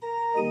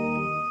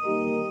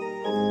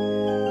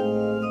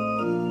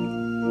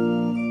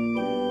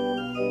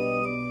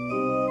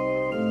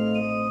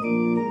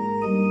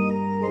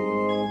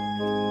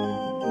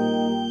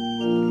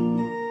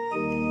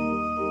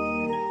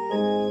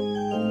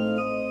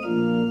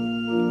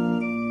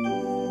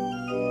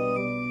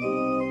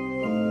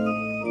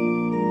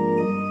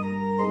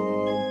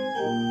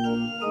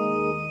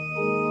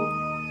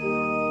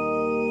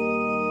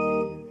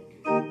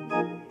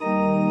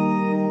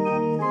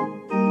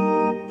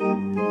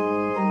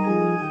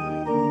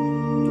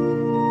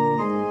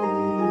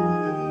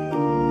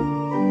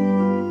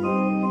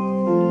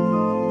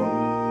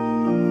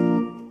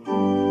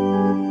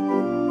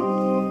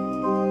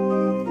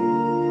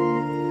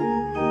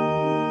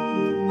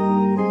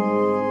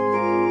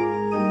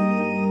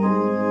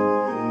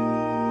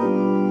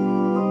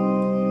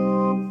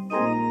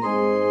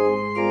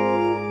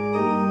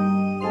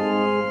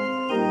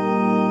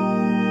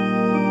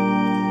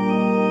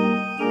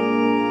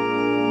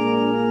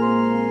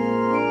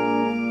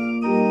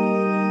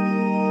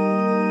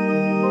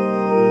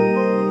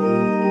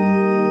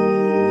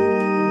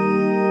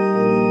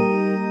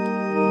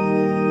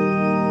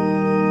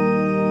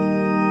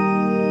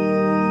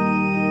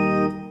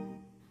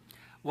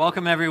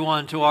Welcome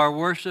everyone to our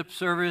worship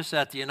service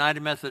at the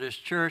United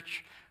Methodist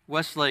Church,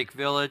 Westlake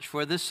Village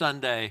for this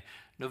Sunday,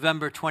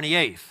 November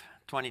 28th,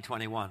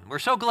 2021. We're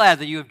so glad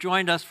that you have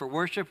joined us for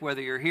worship, whether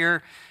you're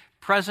here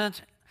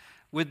present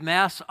with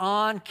masks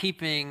on,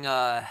 keeping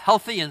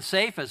healthy and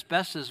safe as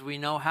best as we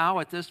know how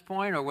at this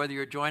point, or whether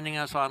you're joining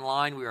us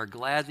online. We are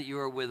glad that you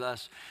are with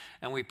us,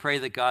 and we pray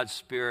that God's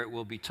Spirit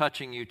will be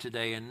touching you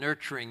today and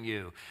nurturing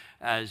you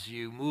as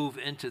you move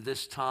into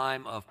this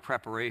time of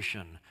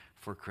preparation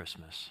for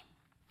Christmas.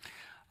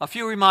 A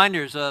few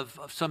reminders of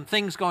some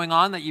things going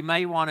on that you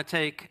may want to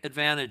take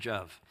advantage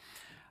of.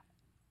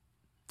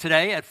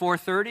 Today at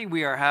 4:30,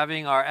 we are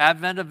having our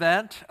Advent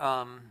event.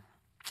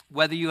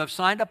 Whether you have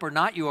signed up or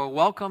not, you are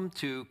welcome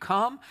to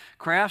come.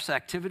 Crafts,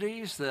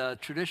 activities, the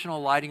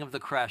traditional lighting of the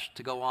creche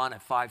to go on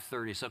at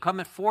 5:30. So come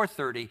at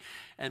 4:30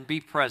 and be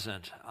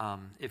present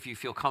if you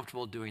feel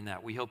comfortable doing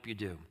that. We hope you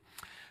do.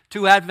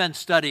 2 Advent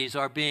studies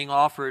are being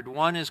offered.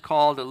 One is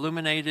called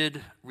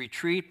Illuminated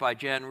Retreat by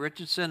Jan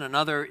Richardson.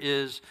 Another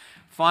is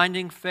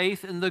Finding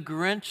Faith in the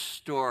Grinch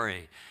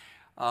Story.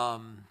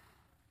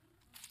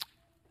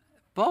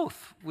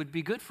 Both would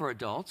be good for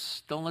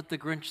adults. Don't let the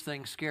Grinch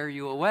thing scare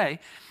you away.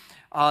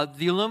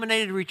 The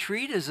Illuminated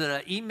Retreat is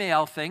an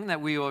email thing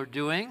that we are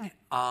doing.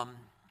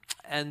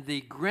 And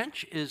the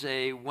Grinch is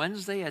a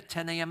Wednesday at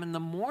 10 a.m. in the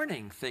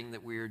morning thing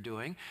that we are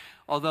doing.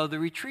 Although the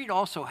retreat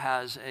also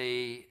has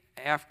a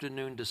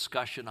afternoon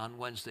discussion on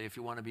Wednesday if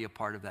you want to be a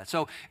part of that.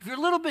 So if you're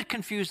a little bit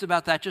confused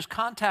about that, just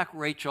contact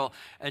Rachel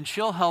and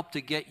she'll help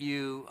to get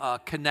you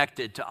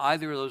connected to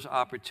either of those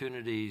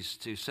opportunities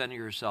to center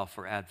yourself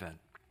for Advent.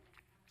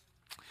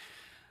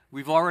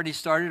 We've already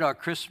started our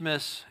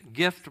Christmas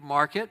gift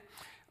market.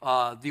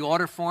 The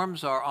order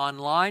forms are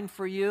online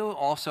for you,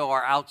 also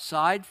are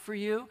outside for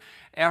you.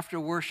 After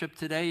worship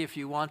today, if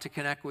you want to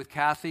connect with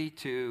Kathy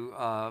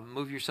to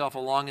move yourself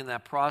along in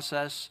that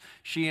process,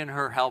 she and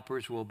her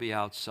helpers will be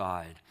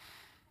outside.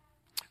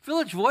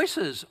 Village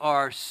Voices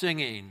are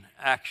singing,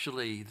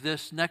 actually,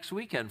 this next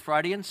weekend,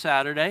 Friday and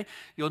Saturday.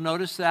 You'll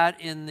notice that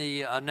in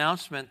the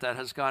announcement that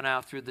has gone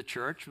out through the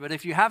church. But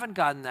if you haven't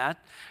gotten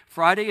that,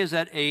 Friday is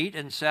at 8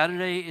 and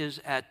Saturday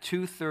is at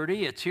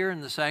 2:30. It's here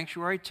in the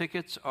sanctuary.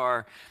 Tickets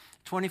are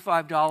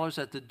 $25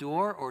 at the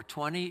door or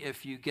 $20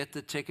 if you get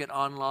the ticket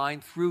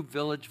online through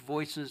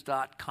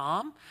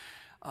villagevoices.com.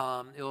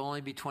 It'll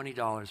only be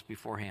 $20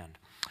 beforehand.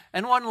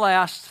 And one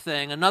last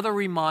thing, another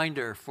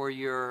reminder for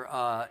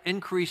your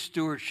increased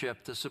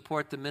stewardship to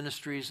support the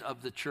ministries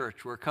of the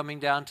church. We're coming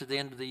down to the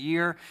end of the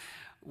year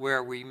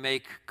where we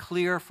make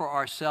clear for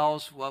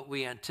ourselves what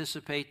we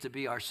anticipate to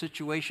be our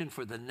situation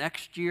for the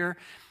next year.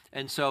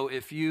 And so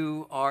if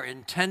you are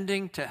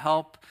intending to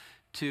help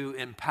to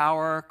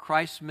empower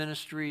Christ's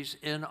ministries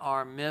in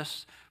our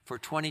midst for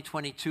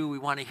 2022, we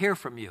want to hear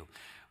from you.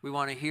 We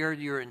want to hear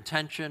your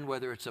intention,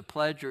 whether it's a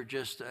pledge or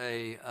just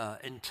a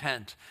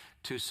intent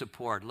to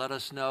support. Let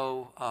us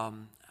know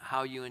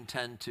how you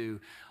intend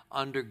to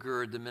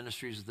undergird the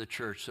ministries of the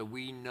church so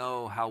we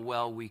know how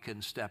well we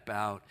can step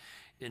out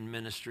in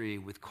ministry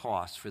with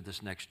costs for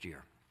this next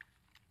year.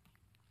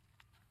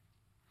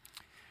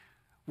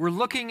 We're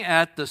looking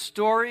at the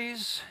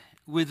stories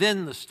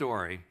within the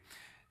story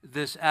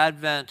this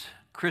Advent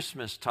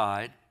Christmas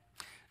tide,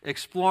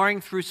 exploring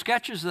through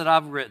sketches that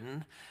I've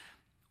written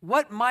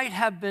what might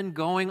have been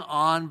going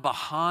on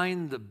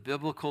behind the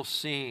biblical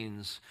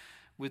scenes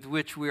with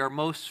which we are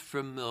most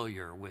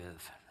familiar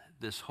with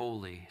this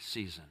holy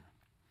season.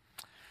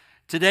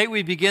 Today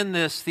we begin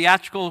this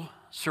theatrical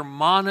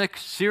sermonic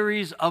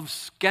series of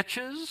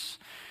sketches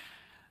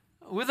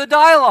with a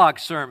dialogue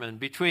sermon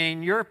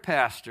between your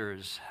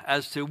pastors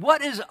as to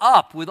what is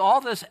up with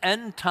all this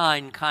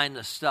end-time kind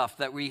of stuff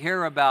that we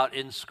hear about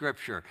in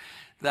Scripture,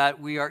 that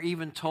we are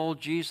even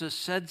told Jesus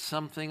said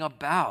something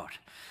about.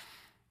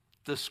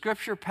 The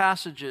Scripture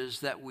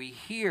passages that we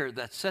hear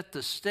that set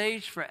the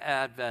stage for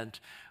Advent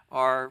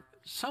are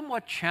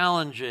somewhat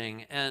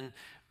challenging and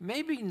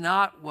maybe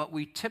not what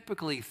we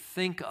typically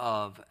think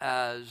of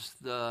as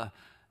the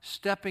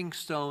stepping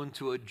stone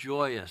to a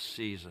joyous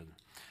season.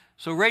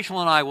 So Rachel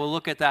and I will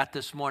look at that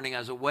this morning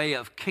as a way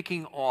of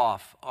kicking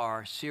off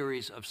our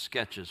series of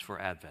sketches for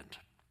Advent.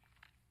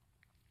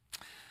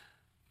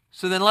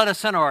 So then let us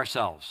center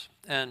ourselves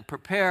and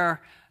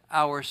prepare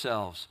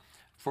ourselves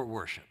for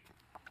worship.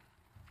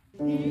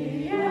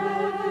 The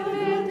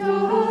advent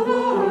of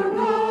our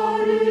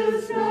God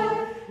is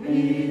nigh.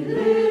 We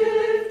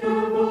lift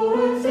our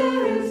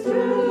voices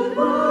to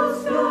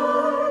the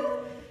sky.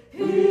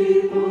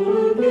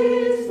 People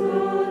peace,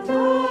 the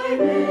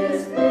time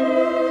is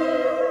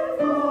near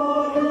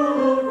for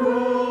the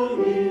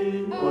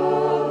crowning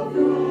of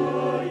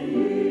the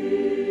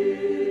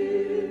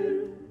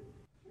year.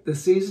 The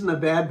season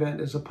of Advent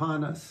is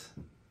upon us.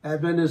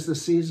 Advent is the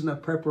season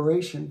of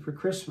preparation for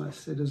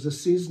Christmas. It is a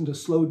season to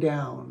slow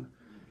down,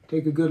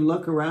 take a good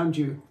look around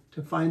you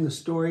to find the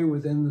story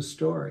within the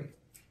story.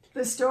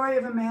 The story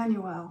of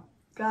Emmanuel,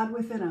 God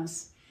within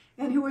us,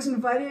 and who was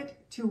invited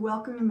to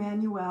welcome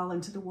Emmanuel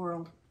into the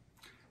world.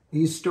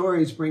 These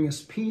stories bring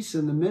us peace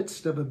in the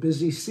midst of a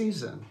busy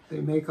season.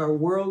 They make our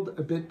world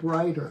a bit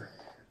brighter.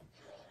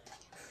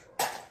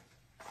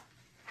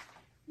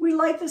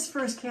 light this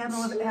first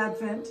candle of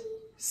Advent,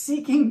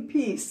 seeking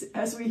peace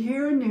as we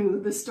hear anew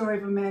the story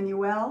of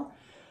Emmanuel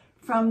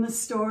from the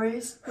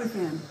stories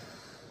within.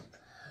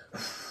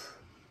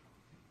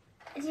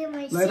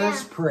 Let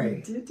us pray.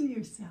 You did to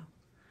yourself.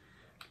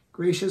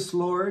 Gracious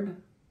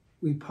Lord,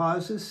 we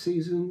pause this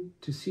season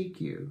to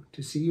seek you,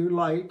 to see your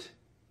light,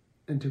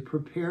 and to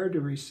prepare to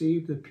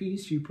receive the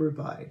peace you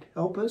provide.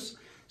 Help us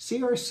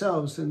see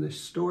ourselves in the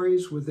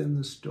stories within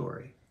the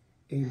story.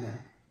 Amen.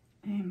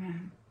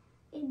 Amen.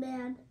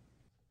 Amen.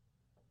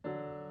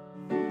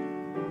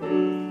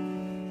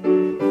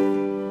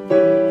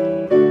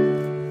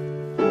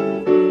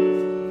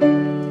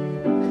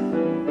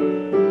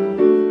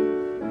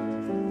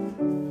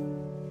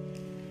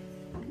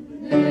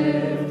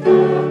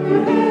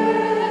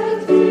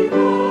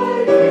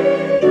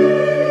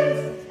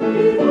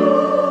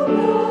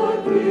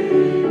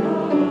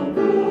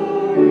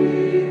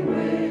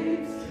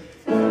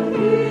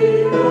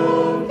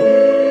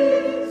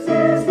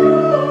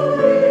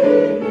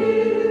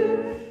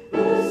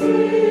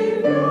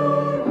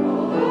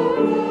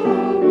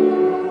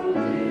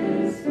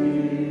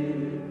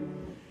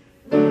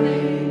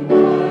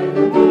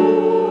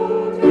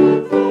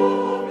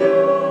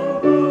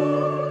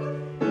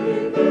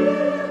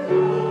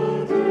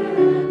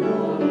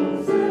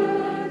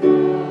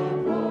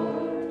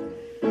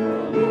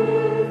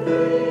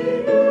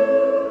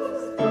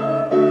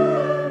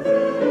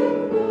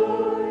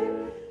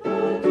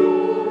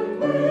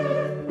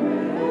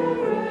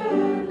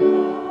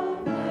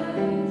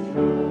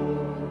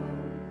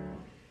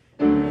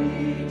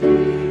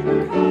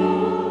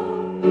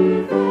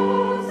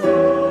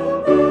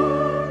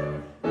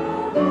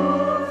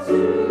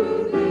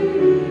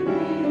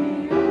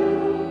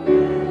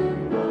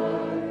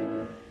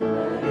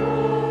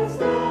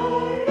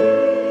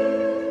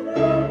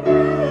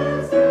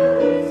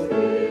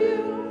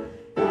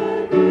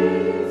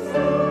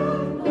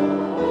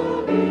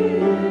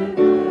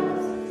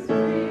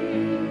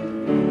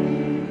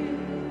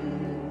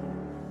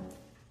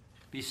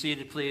 Be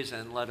seated, please,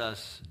 and let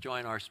us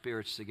join our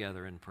spirits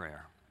together in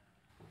prayer.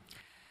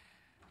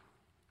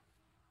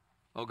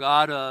 O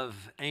God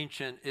of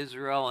ancient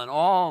Israel and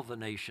all the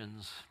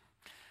nations,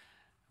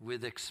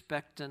 with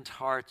expectant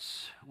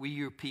hearts, we,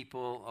 your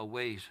people,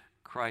 await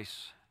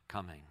Christ's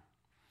coming.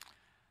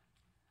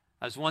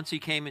 As once he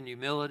came in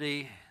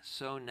humility,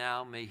 so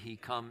now may he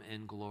come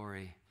in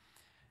glory,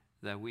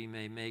 that we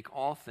may make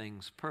all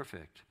things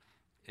perfect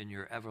in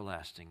your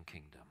everlasting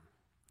kingdom.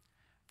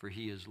 For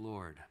he is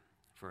Lord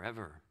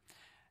forever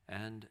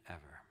and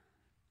ever.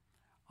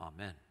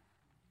 Amen.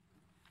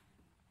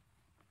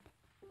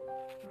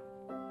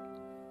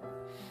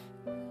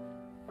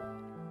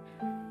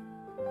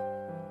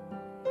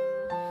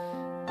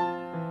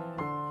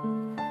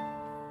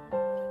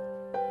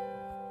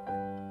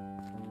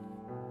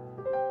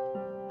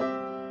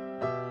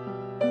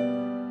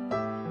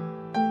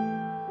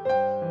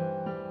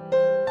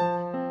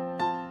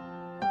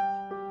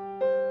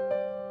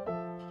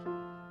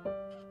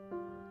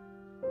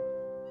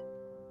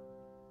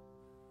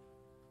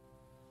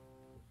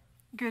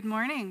 Good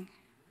morning.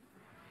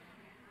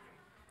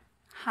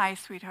 Hi,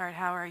 sweetheart.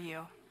 How are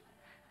you?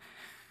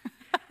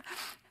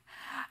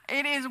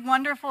 It is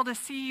wonderful to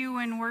see you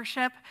in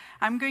worship.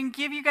 I'm going to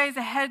give you guys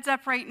a heads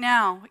up right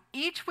now.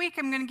 Each week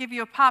I'm going to give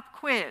you a pop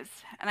quiz,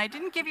 and I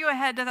didn't give you a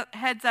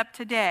heads up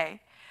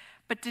today,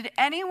 but did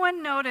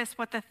anyone notice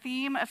what the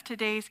theme of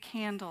today's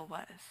candle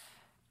was?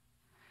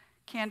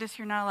 Candace,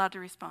 you're not allowed to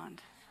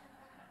respond.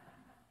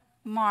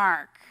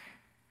 Mark.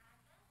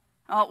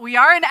 Oh, we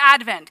are in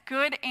Advent.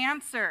 Good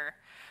answer.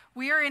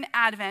 We are in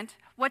Advent.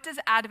 What does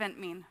Advent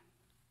mean?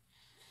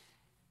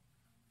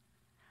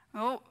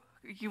 Oh,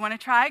 you want to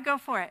try? Go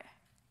for it.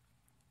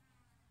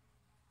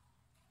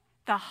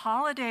 The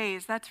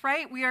holidays. That's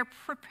right. We are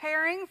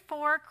preparing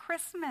for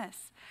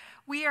Christmas.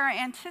 We are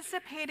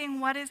anticipating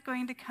what is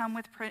going to come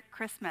with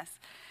Christmas.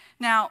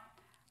 Now,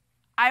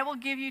 I will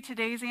give you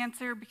today's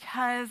answer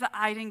because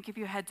I didn't give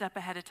you a heads up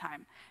ahead of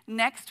time.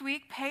 Next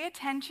week, pay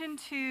attention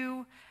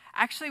to,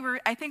 actually,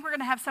 I think we're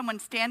going to have someone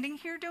standing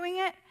here doing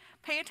it.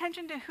 Pay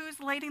attention to who's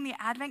lighting the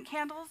Advent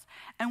candles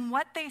and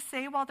what they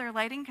say while they're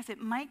lighting, because it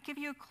might give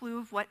you a clue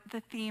of what the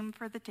theme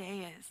for the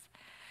day is.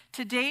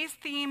 Today's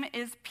theme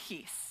is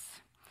peace.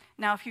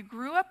 Now, if you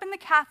grew up in the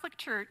Catholic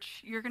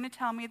Church, you're going to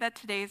tell me that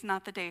today is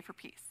not the day for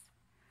peace.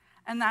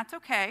 And that's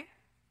okay.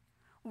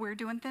 We're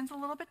doing things a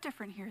little bit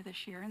different here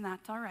this year, and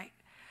that's all right.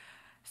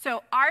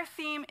 So our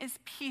theme is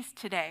peace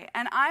today.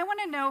 And I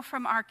want to know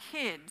from our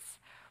kids,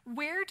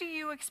 where do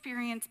you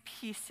experience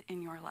peace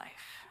in your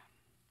life?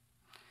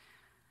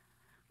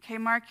 Okay,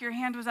 Mark, your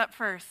hand was up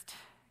first.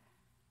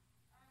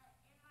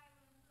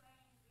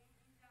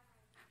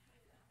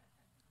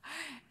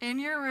 In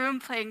your room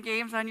playing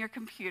games on your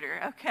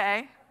computer,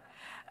 okay.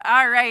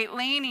 All right,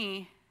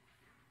 Lainey.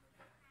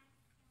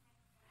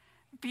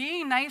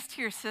 Being nice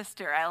to your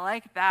sister, I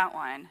like that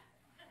one.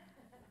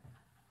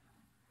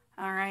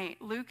 All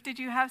right, Luke, did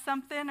you have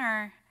something,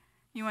 or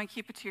you want to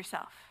keep it to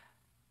yourself?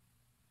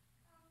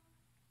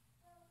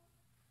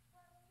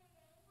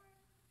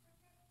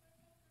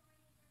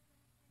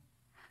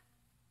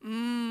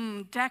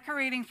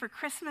 decorating for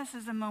Christmas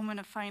is a moment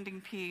of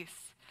finding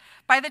peace.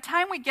 By the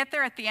time we get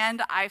there at the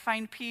end, I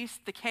find peace.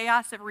 The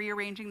chaos of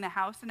rearranging the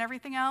house and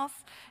everything else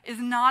is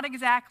not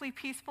exactly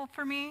peaceful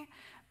for me.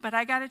 But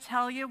I got to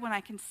tell you, when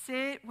I can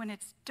sit, when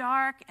it's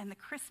dark and the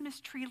Christmas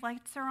tree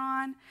lights are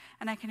on,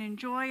 and I can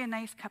enjoy a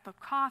nice cup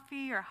of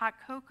coffee or hot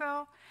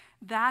cocoa,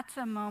 that's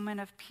a moment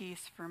of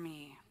peace for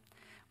me.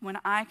 When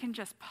I can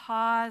just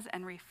pause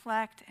and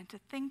reflect and to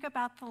think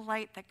about the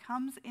light that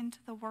comes into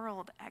the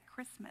world at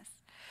Christmas.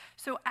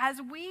 So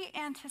as we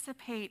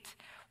anticipate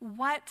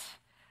what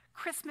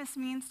Christmas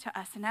means to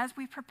us, and as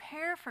we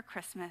prepare for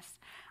Christmas,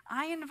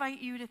 I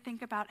invite you to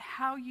think about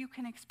how you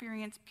can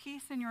experience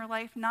peace in your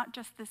life, not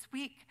just this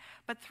week,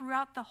 but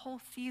throughout the whole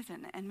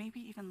season, and maybe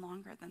even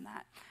longer than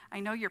that. I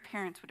know your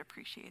parents would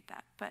appreciate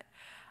that, but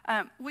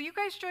will you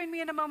guys join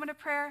me in a moment of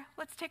prayer?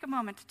 Let's take a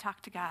moment to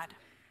talk to God.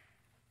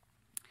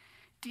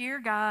 Dear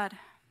God,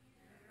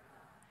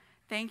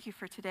 thank you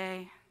for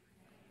today,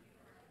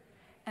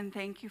 and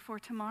thank you for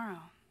tomorrow.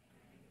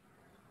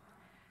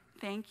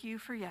 Thank you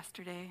for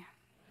yesterday.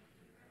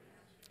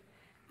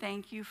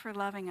 Thank you for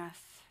loving us.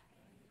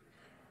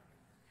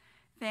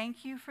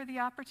 Thank you for the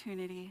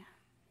opportunity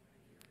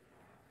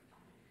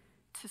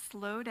to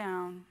slow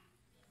down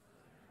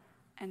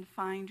and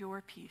find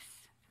your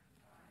peace.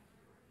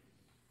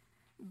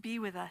 Be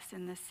with us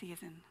in this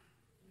season.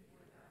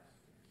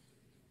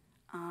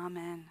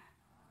 Amen.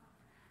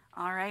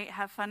 All right,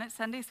 have fun at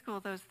Sunday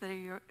school, those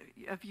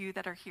of you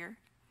that are here.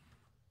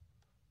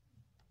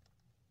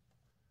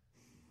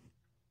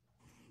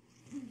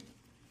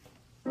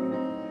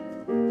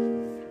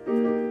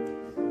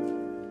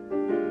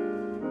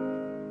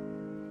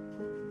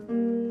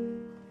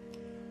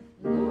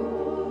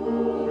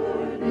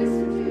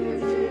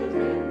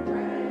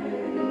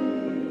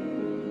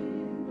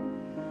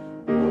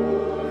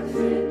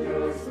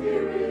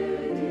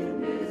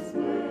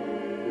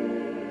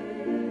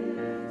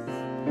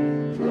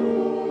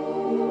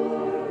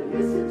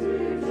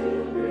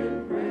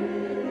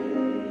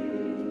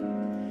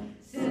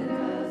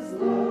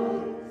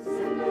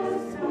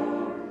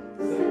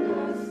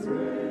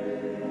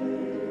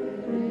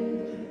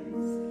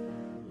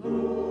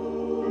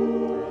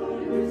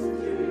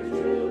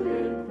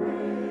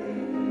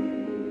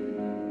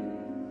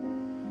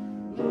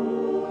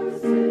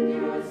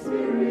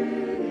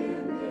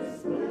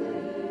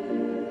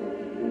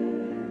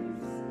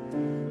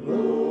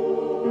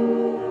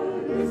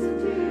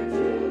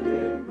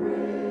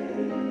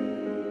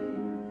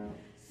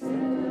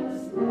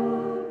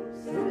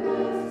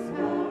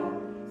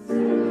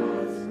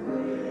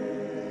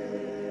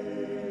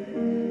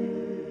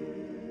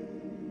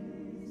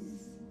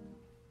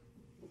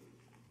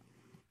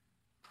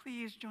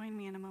 Please join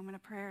me in a moment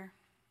of prayer.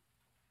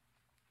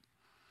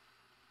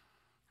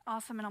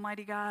 Awesome and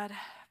almighty God,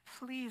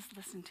 please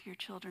listen to your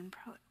children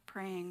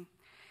praying.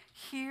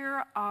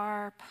 Hear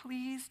our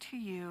pleas to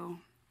you,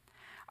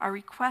 our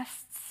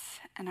requests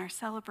and our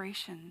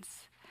celebrations,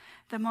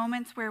 the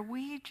moments where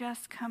we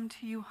just come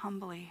to you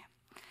humbly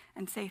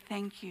and say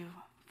thank you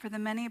for the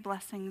many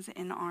blessings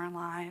in our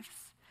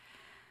lives.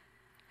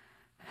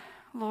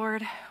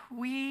 Lord,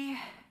 we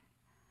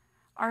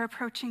are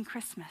approaching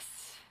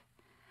Christmas.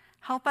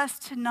 Help us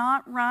to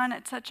not run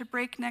at such a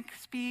breakneck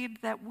speed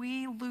that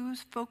we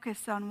lose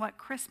focus on what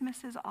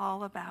Christmas is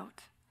all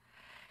about.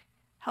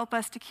 Help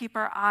us to keep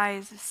our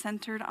eyes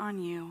centered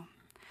on you,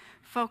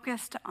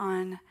 focused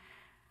on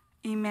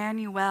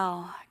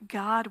Emmanuel,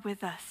 God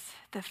with us,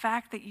 the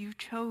fact that you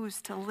chose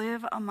to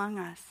live among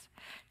us,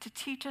 to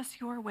teach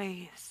us your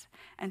ways,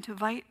 and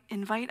to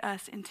invite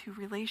us into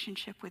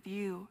relationship with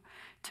you,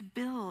 to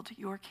build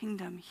your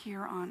kingdom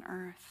here on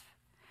earth.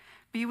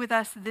 Be with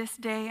us this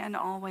day and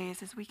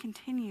always as we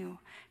continue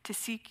to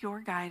seek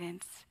your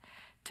guidance,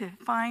 to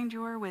find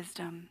your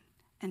wisdom,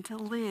 and to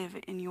live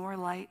in your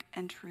light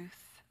and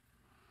truth.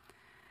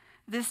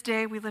 This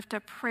day we lift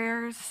up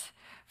prayers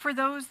for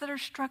those that are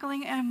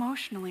struggling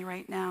emotionally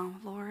right now,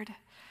 Lord.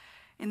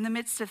 In the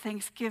midst of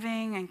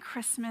Thanksgiving and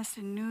Christmas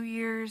and New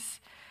Year's,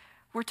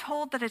 we're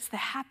told that it's the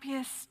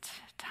happiest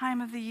time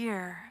of the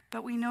year,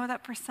 but we know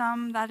that for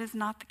some that is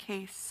not the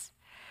case.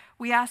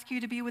 We ask you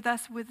to be with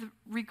us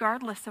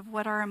regardless of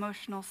what our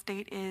emotional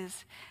state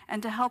is,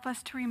 and to help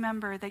us to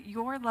remember that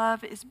your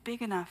love is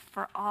big enough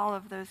for all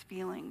of those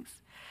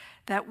feelings,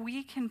 that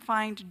we can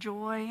find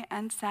joy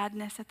and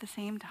sadness at the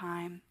same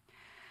time.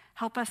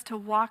 Help us to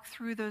walk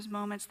through those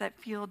moments that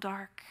feel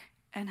dark,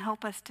 and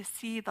help us to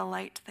see the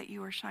light that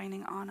you are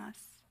shining on us.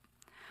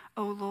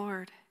 O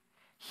Lord,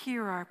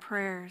 hear our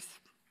prayers.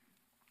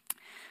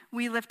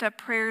 We lift up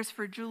prayers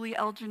for Julie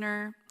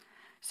Elginer,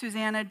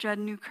 Susanna Judd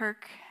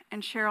Newkirk,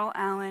 and Cheryl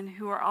Allen,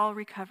 who are all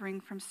recovering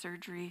from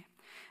surgery.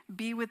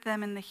 Be with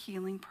them in the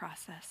healing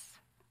process.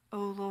 O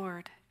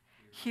Lord,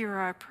 hear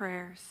our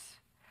prayers.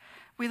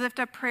 We lift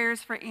up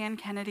prayers for Ann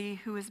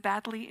Kennedy, who was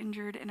badly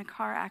injured in a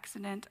car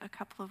accident a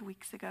couple of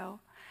weeks ago.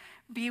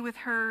 Be with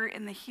her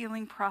in the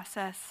healing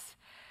process,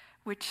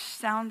 which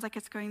sounds like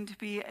it's going to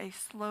be a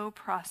slow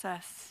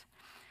process.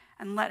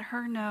 And let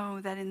her know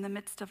that in the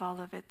midst of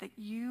all of it, that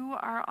you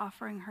are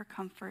offering her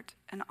comfort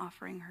and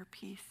offering her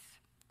peace.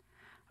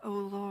 O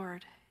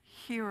Lord,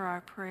 hear our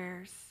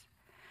prayers.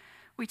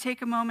 We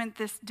take a moment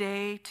this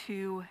day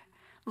to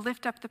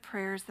lift up the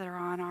prayers that are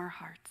on our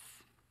hearts.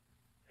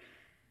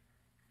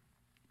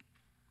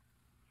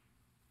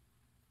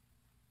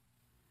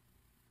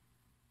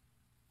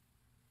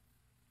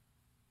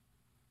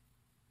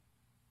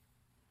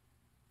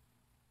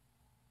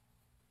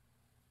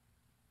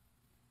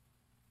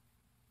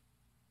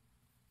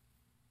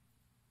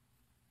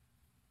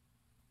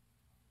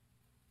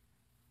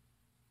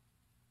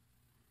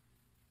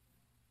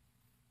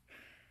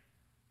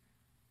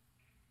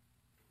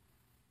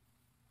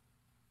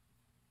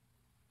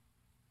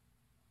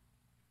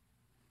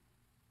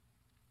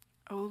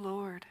 O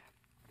Lord,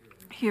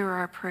 hear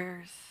our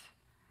prayers.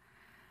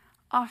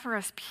 Offer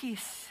us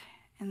peace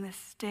in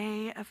this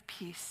day of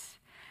peace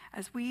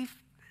as we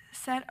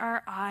set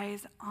our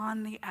eyes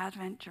on the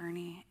Advent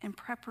journey in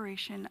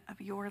preparation of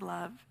your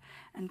love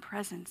and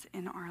presence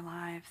in our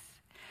lives.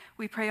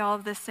 We pray all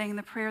of this saying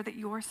the prayer that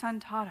your Son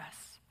taught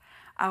us.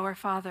 Our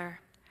Father,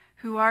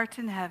 who art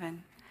in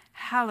heaven,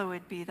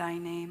 hallowed be thy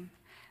name.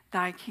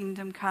 Thy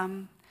kingdom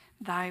come,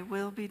 thy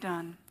will be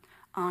done,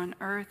 on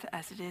earth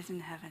as it is in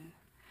heaven.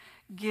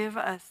 Give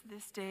us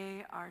this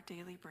day our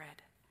daily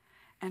bread,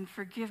 and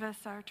forgive us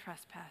our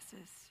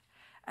trespasses,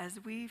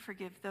 as we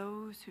forgive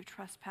those who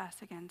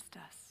trespass against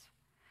us.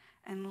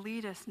 And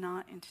lead us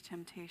not into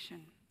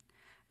temptation,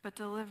 but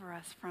deliver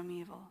us from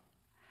evil.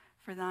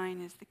 For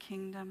thine is the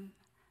kingdom,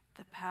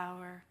 the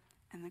power,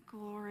 and the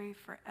glory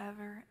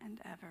forever and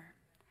ever.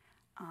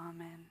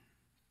 Amen.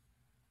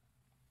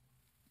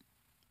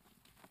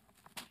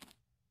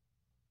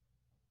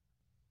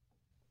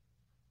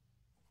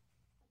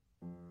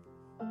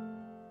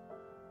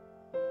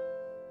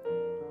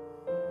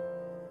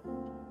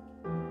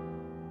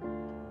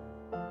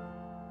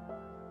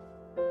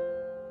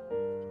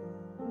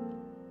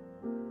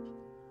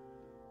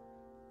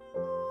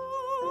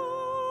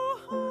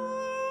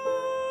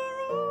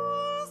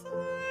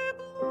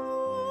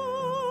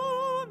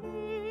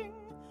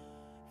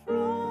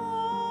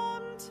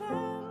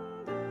 From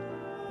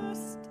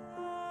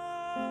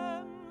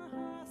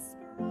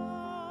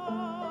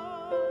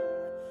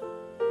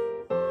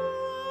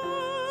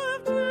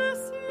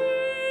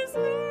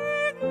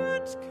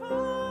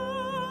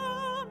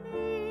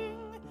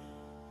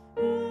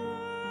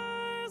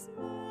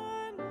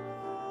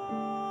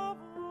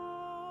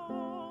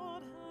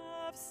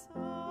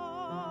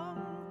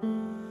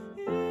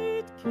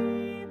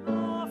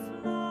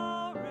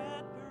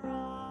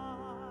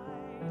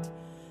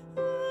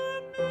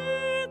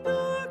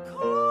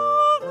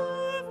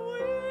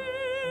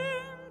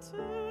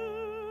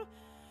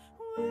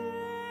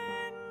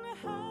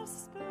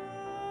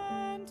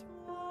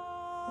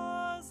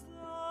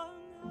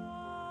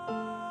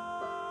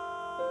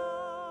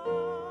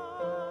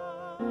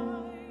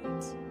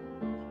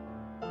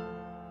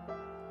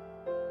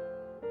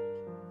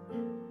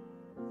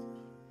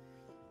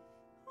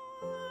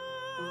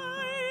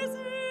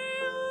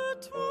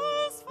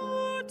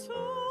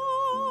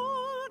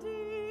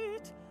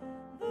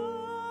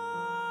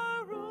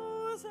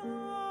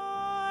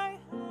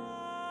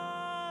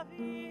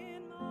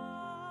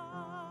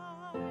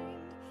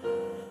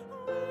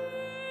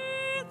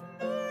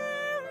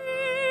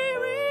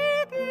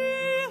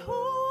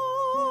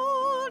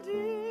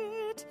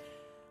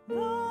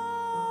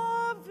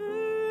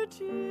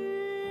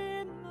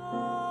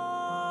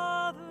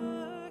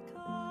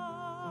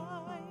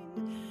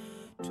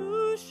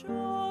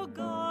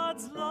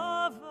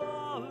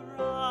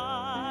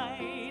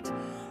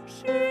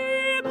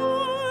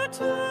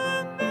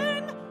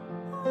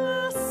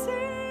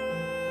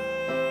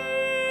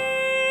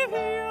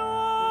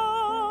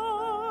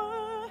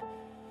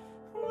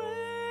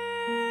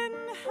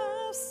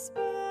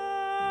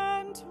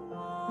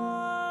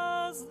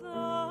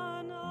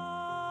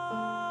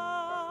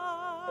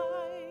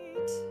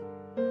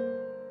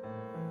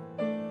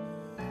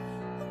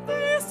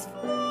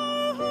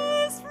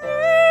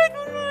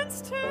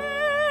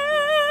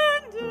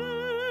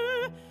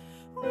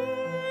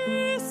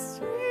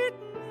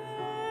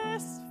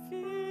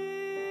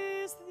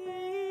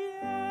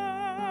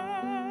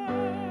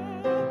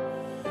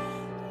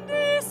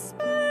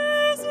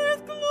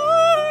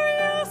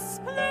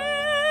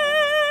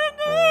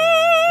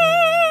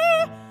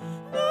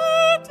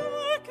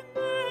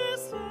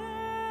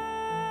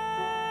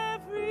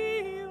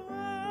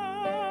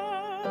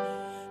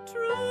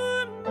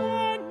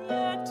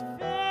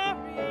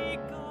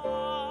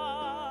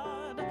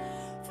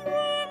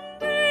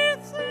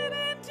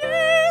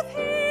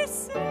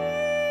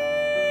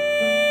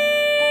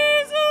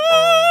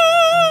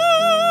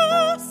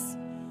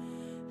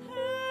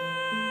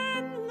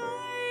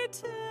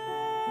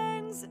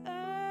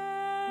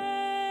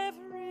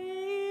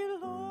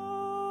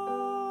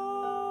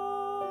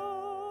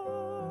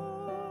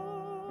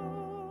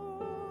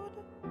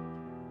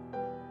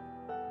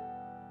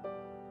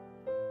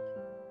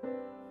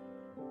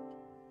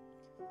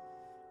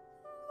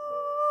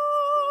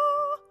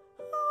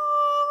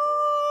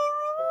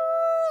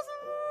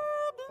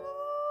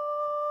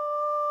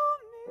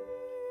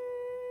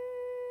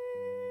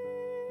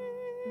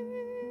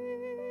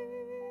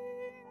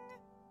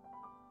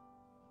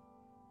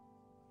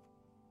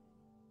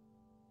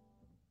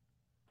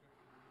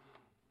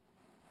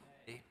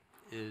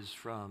is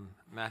from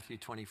Matthew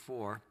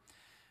 24,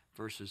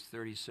 verses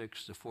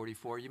 36 to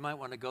 44. You might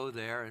want to go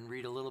there and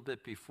read a little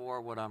bit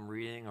before what I'm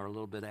reading or a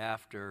little bit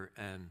after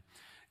and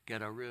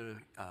get a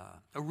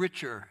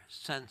richer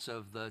sense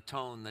of the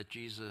tone that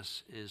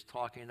Jesus is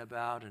talking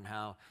about and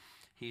how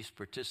he's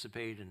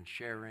participating in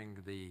sharing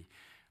the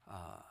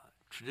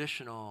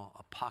traditional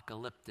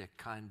apocalyptic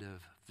kind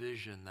of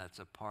vision that's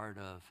a part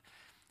of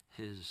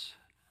his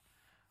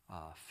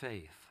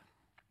faith.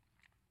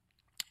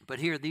 But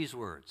hear these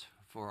words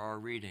for our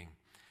reading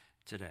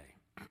today.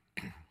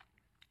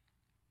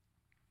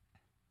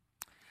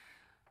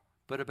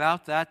 But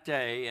about that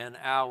day and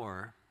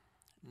hour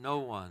no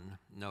one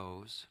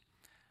knows,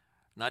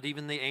 not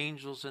even the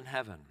angels in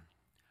heaven,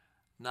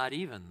 not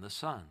even the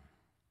Son,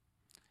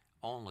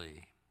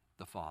 only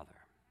the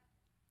Father.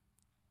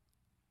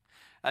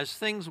 As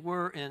things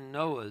were in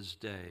Noah's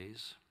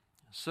days,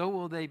 so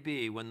will they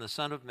be when the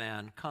Son of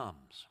Man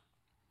comes.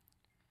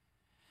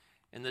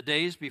 In the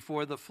days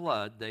before the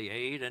flood, they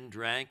ate and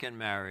drank and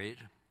married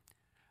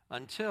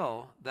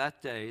until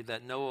that day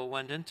that Noah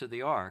went into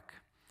the ark,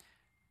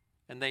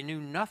 and they knew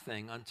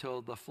nothing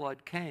until the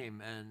flood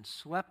came and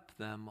swept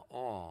them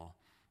all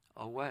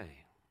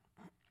away.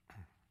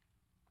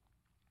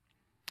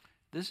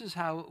 This is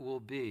how it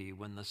will be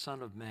when the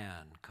Son of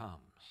Man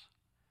comes.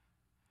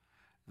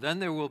 Then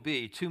there will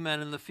be 2 men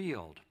in the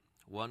field.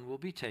 One will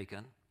be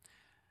taken,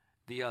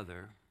 the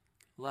other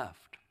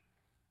left.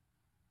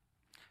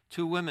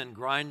 2 women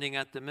grinding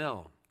at the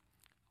mill.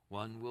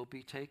 One will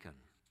be taken,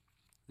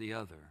 the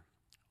other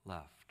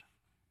left.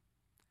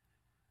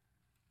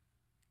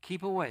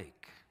 Keep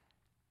awake,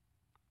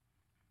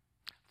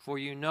 for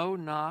you know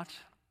not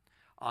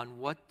on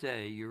what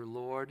day your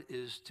Lord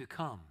is to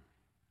come.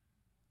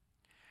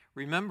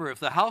 Remember, if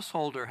the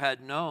householder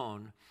had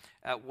known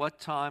at what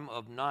time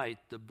of night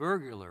the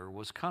burglar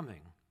was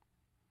coming,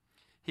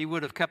 he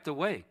would have kept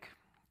awake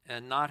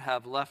and not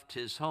have left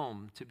his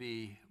home to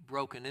be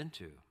broken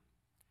into.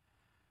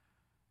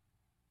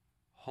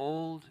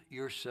 Hold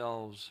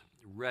yourselves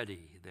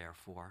ready,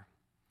 therefore,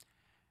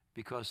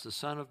 because the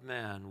Son of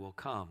Man will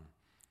come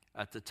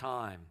at the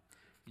time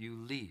you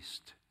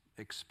least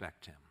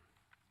expect him.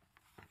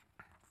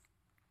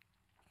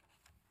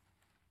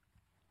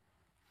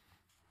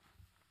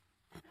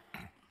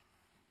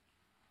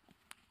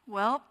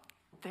 Well,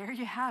 there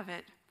you have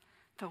it.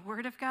 The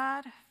Word of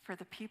God for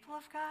the people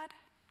of God.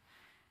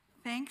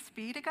 Thanks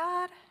be to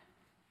God.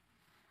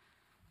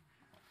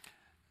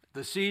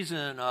 The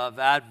season of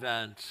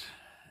Advent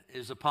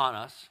is upon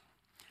us.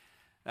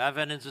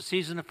 Advent is a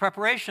season of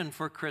preparation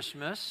for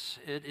Christmas.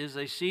 It is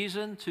a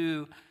season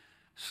to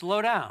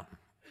slow down.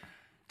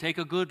 Take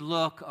a good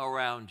look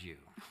around you.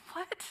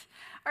 What?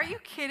 Are you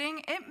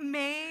kidding? It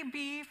may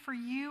be for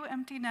you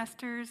empty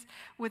nesters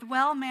with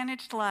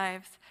well-managed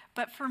lives,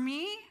 but for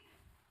me,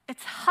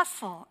 it's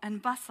hustle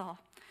and bustle.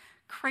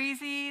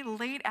 Crazy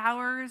late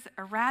hours,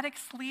 erratic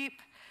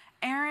sleep,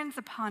 errands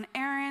upon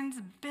errands,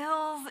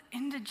 bills,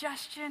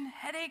 indigestion,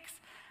 headaches,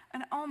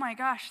 and oh my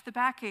gosh, the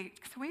backache.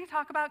 So we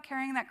talk about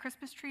carrying that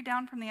Christmas tree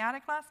down from the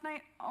attic last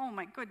night? Oh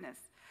my goodness.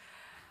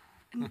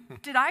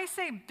 Did I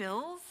say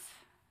bills?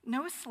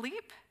 No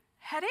sleep?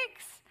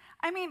 Headaches?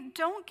 I mean,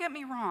 don't get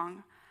me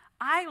wrong.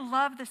 I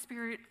love the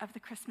spirit of the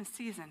Christmas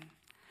season,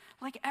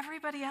 like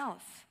everybody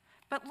else.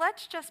 But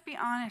let's just be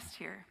honest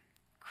here.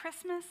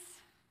 Christmas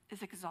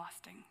is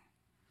exhausting.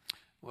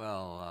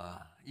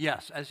 Well,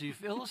 yes, as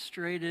you've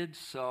illustrated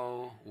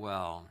so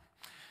well,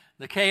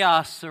 the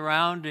chaos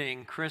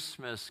surrounding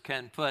Christmas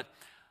can put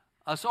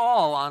us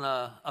all on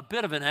a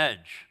bit of an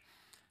edge.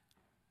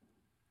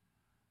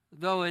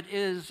 Though it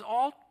is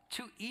all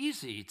too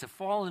easy to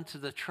fall into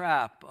the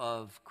trap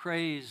of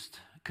crazed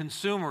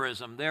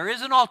consumerism, there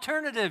is an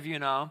alternative, you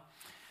know.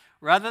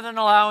 Rather than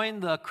allowing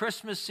the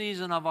Christmas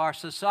season of our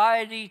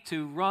society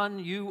to run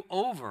you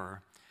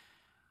over,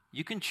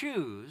 you can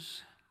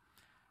choose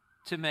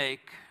to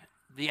make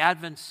the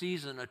Advent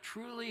season a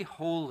truly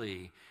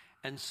holy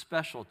and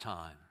special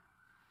time.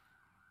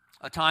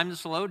 A time to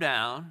slow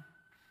down,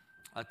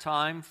 a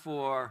time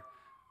for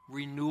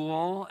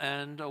renewal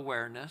and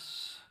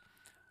awareness,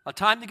 a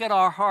time to get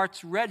our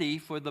hearts ready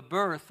for the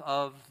birth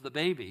of the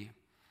baby,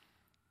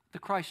 the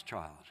Christ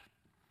child.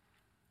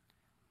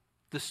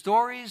 The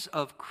stories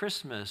of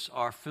Christmas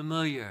are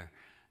familiar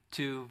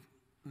to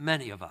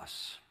many of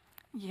us.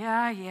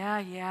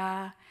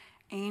 Yeah.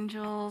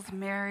 Angels,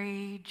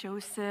 Mary,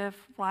 Joseph,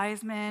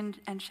 wise men,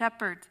 and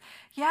shepherds.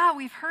 Yeah,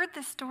 we've heard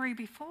this story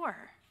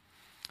before.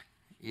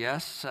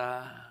 Yes,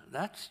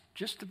 that's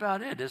just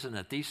about it, isn't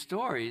it? These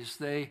stories,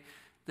 they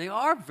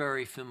are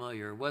very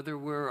familiar, whether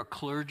we're a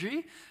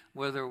clergy,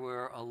 whether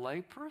we're a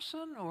lay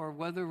person, or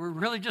whether we're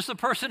really just a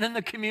person in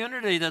the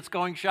community that's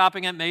going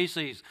shopping at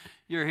Macy's.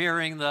 You're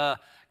hearing the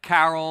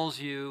carols,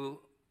 you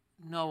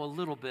know a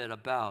little bit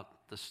about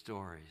the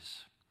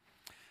stories.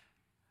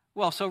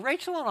 Well, so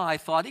Rachel and I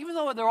thought, even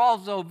though they're all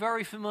so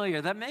very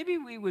familiar, that maybe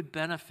we would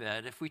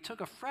benefit if we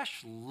took a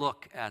fresh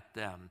look at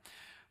them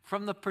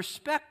from the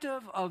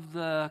perspective of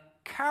the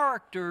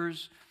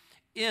characters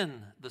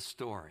in the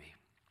story.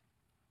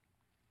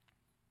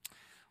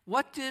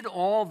 what did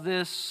all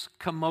this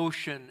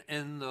commotion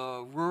in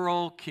the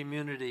rural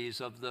communities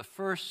of the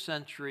first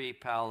century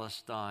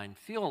Palestine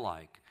feel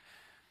like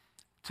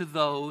to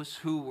those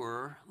who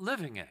were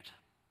living it?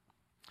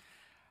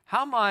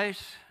 How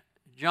might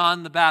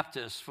John the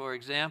Baptist, for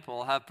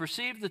example, have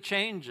perceived the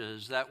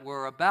changes that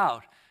were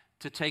about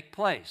to take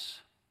place?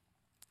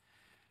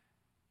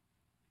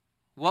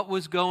 What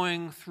was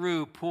going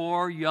through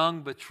poor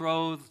young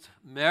betrothed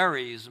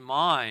Mary's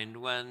mind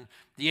when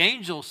the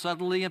angel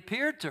suddenly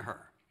appeared to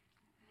her?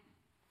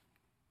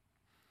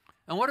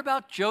 And what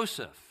about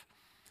Joseph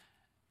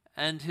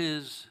and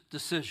his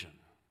decision?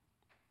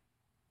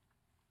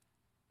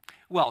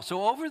 Well,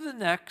 so over the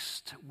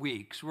next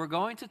weeks, we're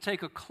going to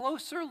take a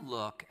closer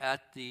look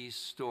at these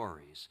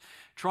stories,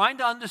 trying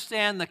to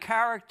understand the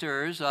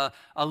characters a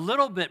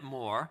little bit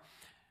more,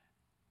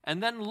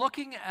 and then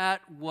looking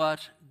at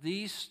what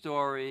these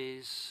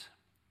stories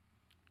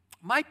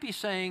might be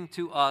saying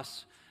to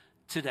us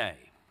today.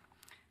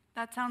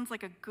 That sounds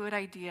like a good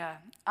idea.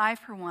 I,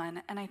 for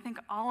one, and I think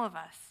all of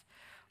us,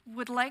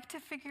 would like to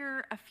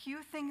figure a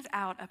few things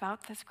out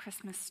about this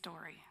Christmas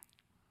story.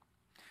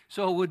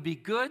 So it would be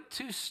good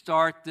to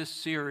start this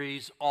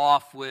series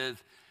off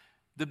with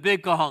the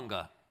big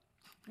kahunga,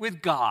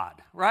 with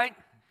God, right?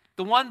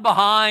 The one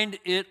behind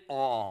it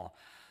all.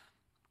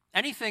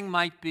 Anything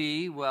might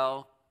be,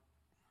 well,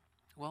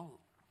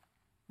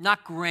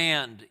 not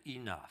grand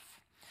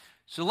enough.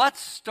 So let's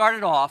start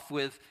it off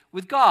with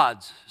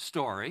God's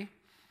story.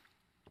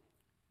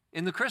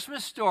 In the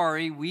Christmas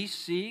story, we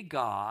see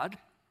God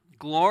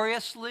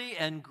gloriously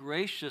and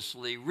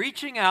graciously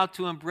reaching out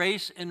to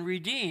embrace and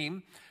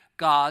redeem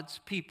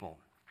God's people.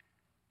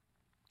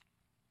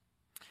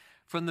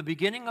 From the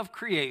beginning of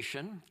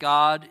creation,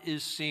 God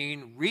is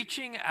seen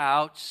reaching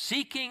out,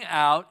 seeking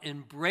out,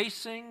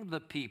 embracing the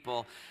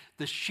people,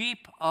 the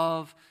sheep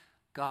of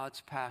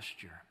God's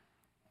pasture.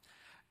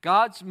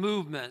 God's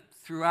movement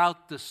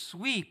throughout the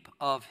sweep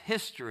of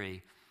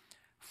history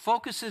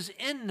focuses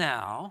in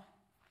now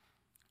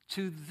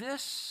to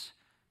this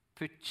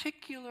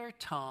particular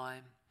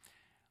time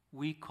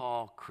we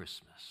call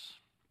Christmas.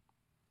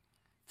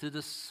 To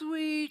the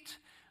sweet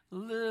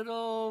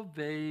little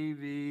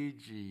baby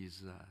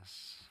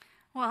Jesus.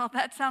 Well,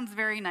 that sounds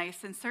very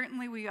nice, and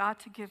certainly we ought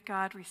to give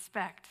God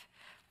respect.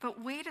 But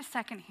wait a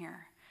second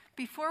here.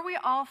 Before we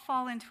all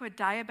fall into a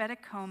diabetic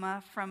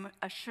coma from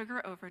a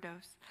sugar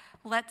overdose,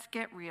 let's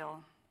get real.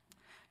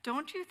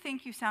 Don't you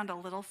think you sound a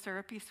little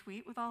syrupy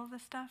sweet with all of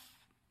this stuff?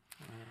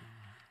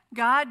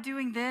 God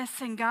doing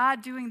this and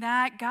God doing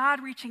that,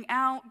 God reaching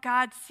out,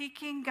 God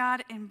seeking,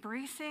 God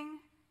embracing.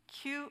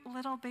 Cute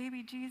little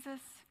baby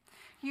Jesus.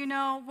 You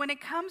know, when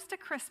it comes to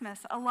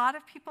Christmas, a lot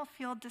of people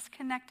feel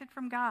disconnected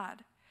from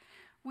God.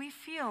 We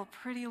feel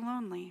pretty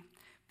lonely,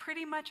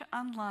 pretty much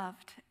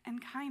unloved,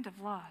 and kind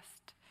of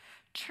lost.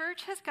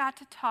 Church has got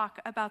to talk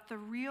about the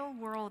real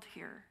world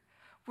here.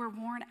 We're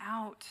worn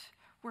out.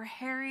 We're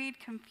harried,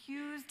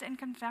 confused, and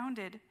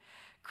confounded.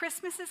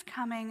 Christmas is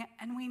coming,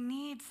 and we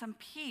need some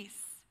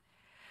peace.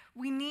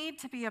 We need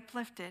to be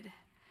uplifted.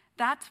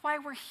 That's why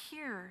we're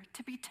here,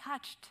 to be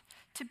touched,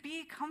 to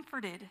be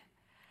comforted.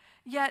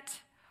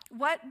 Yet,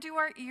 what do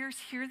our ears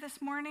hear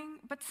this morning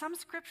but some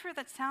scripture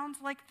that sounds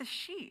like the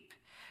sheep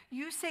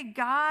you say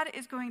God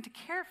is going to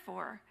care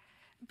for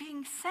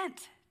being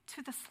sent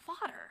to the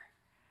slaughter?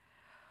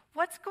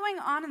 What's going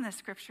on in this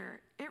scripture?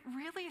 It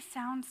really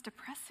sounds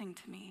depressing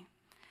to me.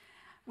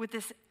 With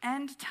this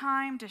end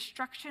time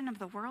destruction of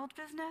the world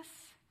business,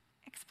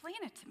 explain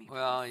it to me.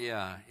 Well,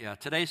 yeah.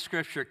 Today's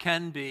scripture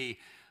can be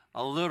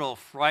a little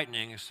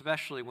frightening,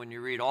 especially when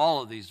you read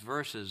all of these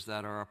verses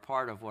that are a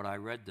part of what I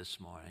read this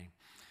morning.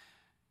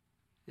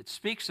 It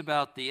speaks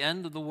about the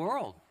end of the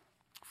world,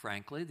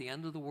 frankly, the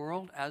end of the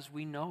world as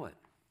we know it.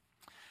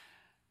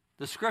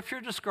 The scripture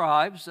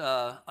describes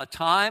a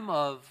time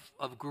of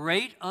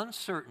great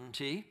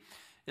uncertainty.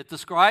 It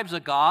describes a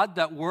God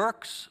that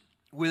works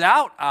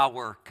without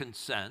our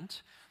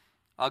consent,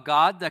 a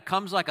God that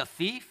comes like a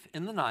thief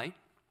in the night.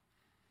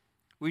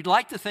 We'd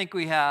like to think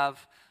we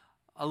have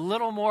a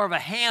little more of a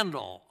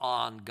handle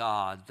on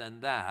God than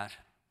that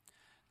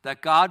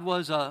God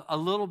was a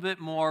little bit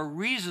more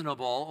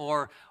reasonable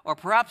or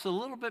perhaps a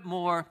little bit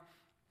more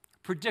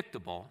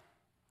predictable.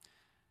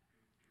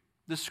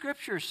 The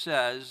scripture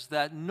says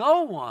that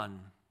no one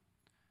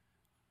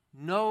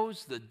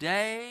knows the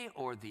day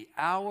or the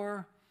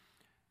hour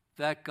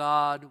that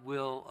God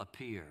will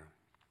appear.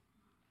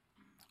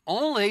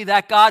 Only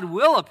that God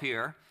will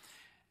appear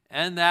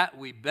and that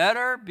we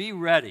better be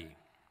ready.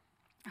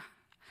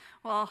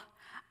 Well,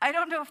 I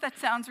don't know if that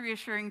sounds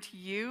reassuring to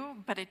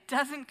you, but it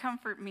doesn't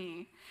comfort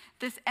me.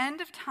 This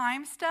end of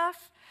time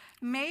stuff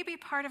may be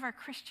part of our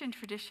Christian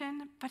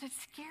tradition, but it's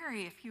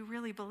scary if you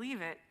really believe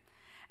it.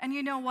 And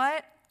you know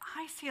what?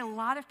 I see a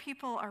lot of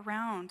people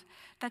around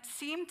that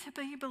seem to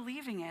be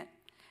believing it.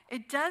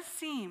 It does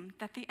seem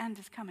that the end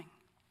is coming.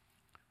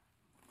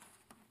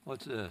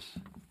 What's this?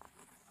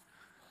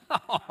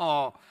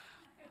 Oh.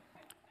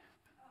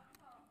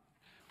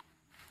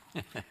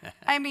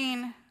 I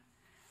mean,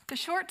 The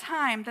short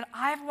time that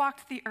I've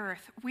walked the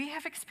earth, we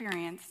have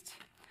experienced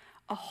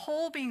a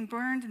hole being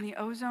burned in the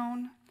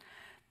ozone,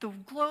 the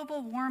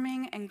global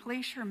warming and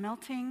glacier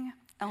melting,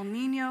 El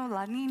Nino,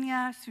 La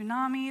Nina,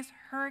 tsunamis,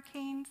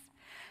 hurricanes,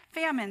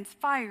 famines,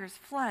 fires,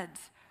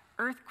 floods,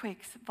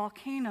 earthquakes,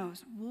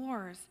 volcanoes,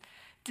 wars,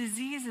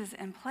 diseases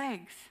and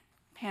plagues,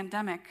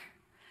 pandemic.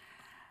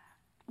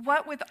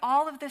 What with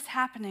all of this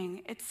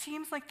happening, it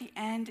seems like the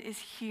end is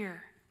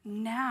here,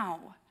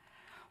 now.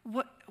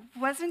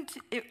 Wasn't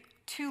it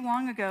too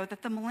long ago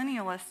that the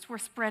millennialists were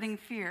spreading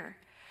fear?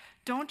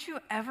 Don't you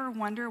ever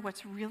wonder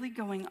what's really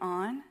going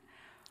on?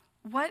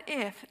 What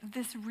if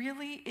this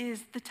really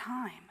is the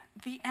time,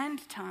 the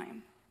end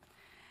time?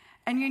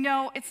 And you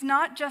know, it's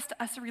not just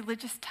us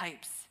religious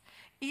types.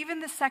 Even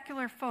the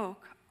secular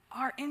folk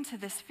are into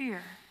this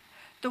fear.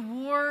 The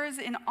wars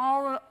in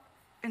all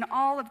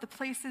of the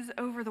places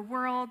over the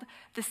world,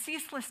 the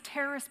ceaseless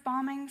terrorist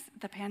bombings,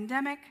 the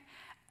pandemic,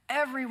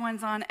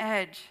 everyone's on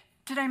edge.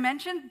 Did I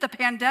mention the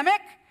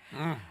pandemic?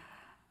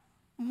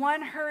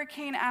 One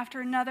hurricane after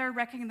another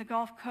wrecking the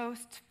Gulf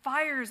Coast,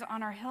 fires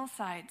on our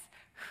hillsides.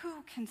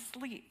 Who can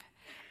sleep?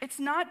 It's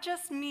not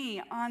just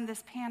me on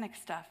this panic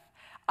stuff.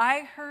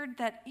 I heard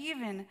that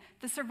even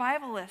the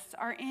survivalists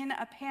are in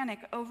a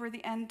panic over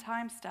the end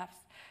time stuffs.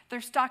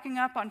 They're stocking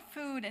up on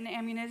food and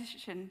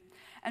ammunition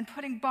and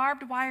putting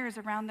barbed wires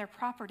around their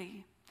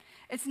property.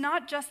 It's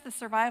not just the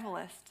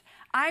survivalists.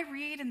 I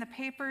read in the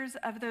papers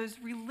of those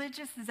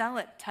religious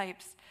zealot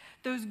types,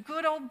 those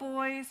good old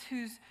boys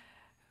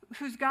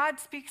whose God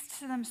speaks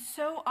to them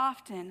so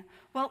often.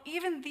 Well,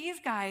 even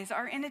these guys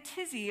are in a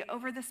tizzy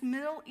over this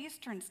Middle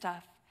Eastern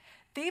stuff.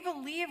 They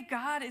believe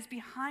God is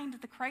behind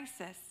the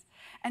crisis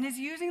and is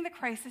using the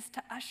crisis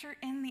to usher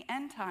in the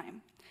end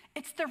time.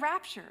 It's the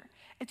rapture.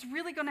 It's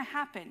really going to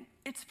happen.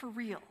 It's for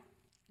real.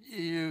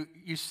 You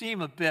seem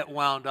a bit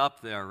wound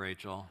up there,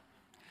 Rachel.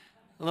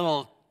 A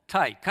little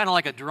tight, kind of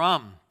like a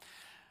drum.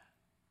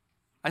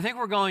 I think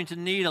we're going to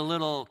need a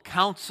little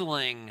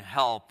counseling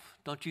help,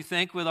 don't you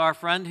think, with our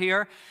friend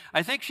here?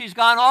 I think she's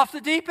gone off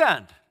the deep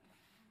end.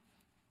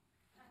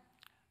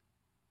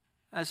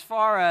 As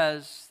far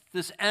as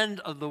this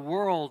end of the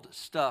world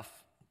stuff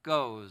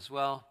goes,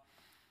 well,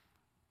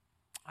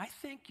 I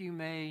think you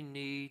may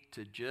need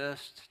to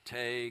just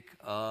take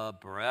a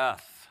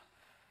breath.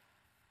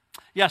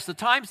 Yes, the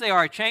times they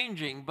are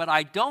changing, but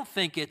I don't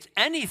think it's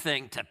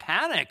anything to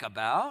panic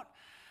about.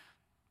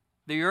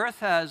 The earth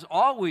has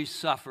always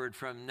suffered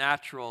from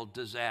natural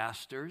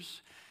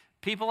disasters.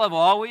 People have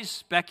always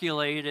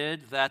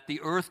speculated that the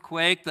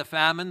earthquake, the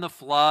famine, the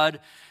flood,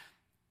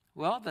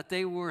 well, that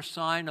they were a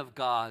sign of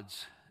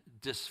God's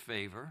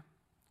disfavor.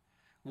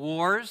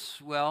 Wars,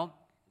 well,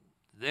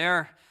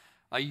 they're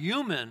a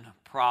human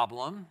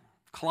problem.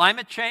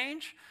 Climate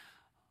change,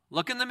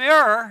 look in the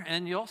mirror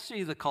and you'll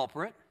see the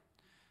culprit.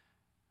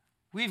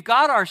 We've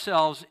got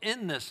ourselves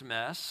in this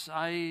mess.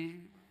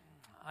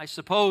 I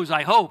suppose,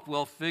 I hope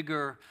we'll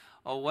figure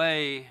a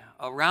way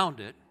around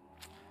it.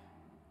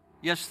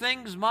 Yes,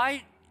 things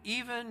might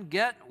even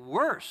get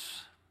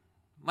worse.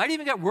 Might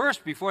even get worse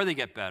before they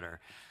get better.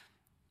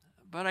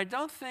 But I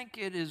don't think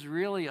it is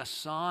really a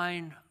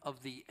sign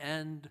of the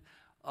end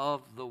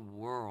of the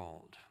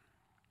world.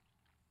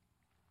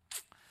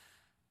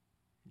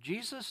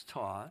 Jesus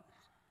taught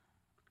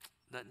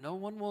that no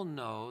one will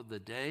know the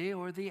day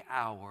or the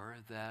hour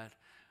that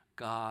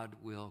God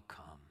will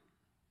come.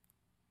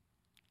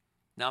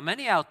 Now,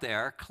 many out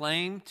there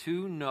claim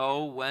to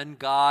know when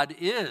God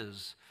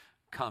is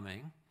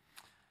coming,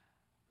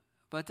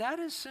 but that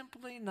is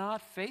simply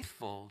not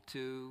faithful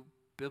to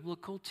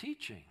biblical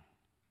teaching.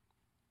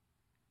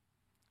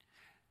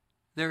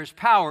 There is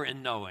power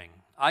in knowing.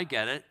 I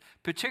get it,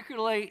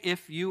 particularly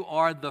if you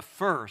are the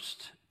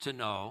first to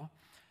know.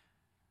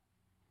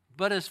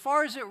 But as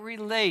far as it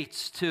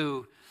relates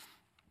to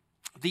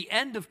the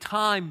end of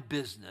time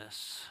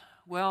business,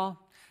 well,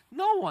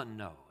 no one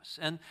knows.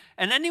 And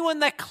anyone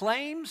that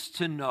claims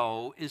to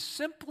know is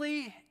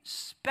simply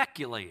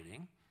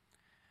speculating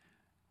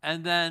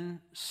and then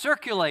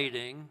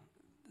circulating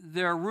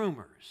their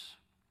rumors.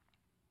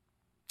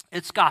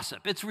 It's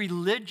gossip. It's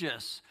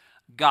religious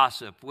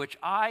gossip, which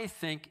I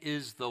think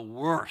is the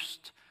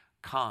worst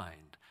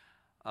kind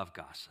of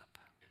gossip.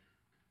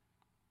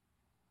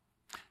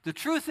 The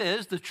truth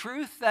is, the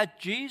truth that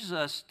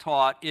Jesus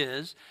taught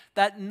is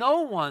that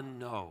no one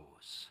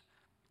knows.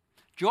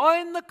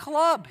 Join the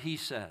club, he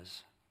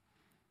says.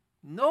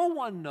 No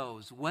one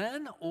knows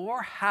when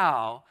or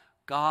how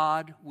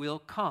God will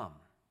come.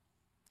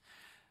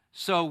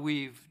 So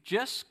we've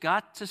just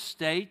got to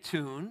stay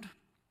tuned,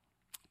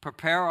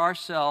 prepare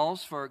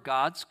ourselves for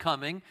God's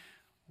coming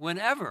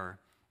whenever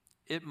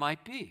it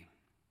might be.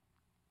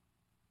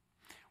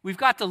 We've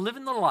got to live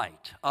in the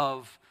light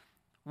of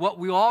what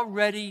we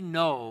already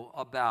know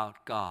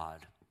about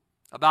God,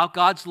 about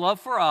God's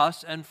love for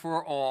us and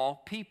for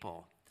all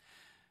people.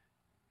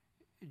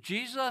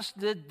 Jesus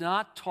did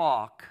not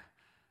talk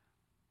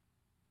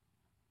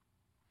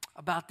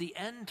about the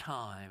end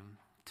time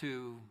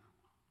to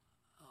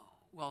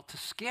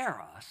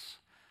scare us.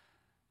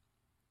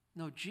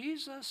 No,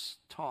 Jesus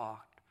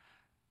talked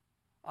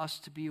us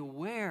to be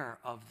aware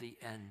of the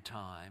end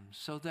times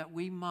so that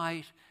we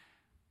might,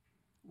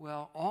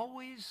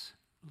 always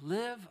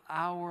live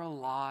our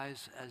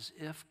lives as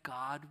if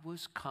God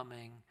was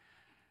coming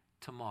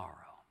tomorrow.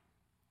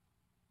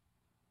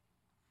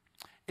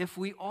 If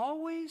we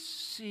always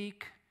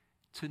seek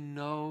to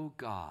know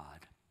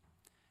God,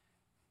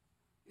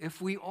 if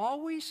we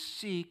always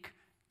seek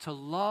to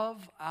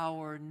love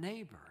our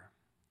neighbor,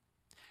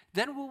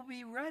 then we'll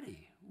be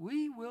ready.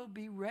 We will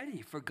be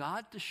ready for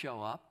God to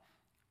show up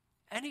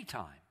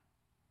anytime.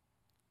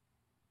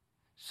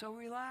 So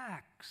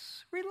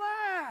relax.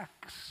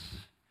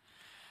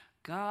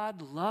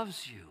 God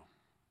loves you.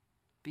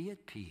 Be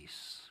at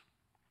peace.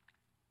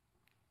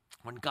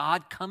 When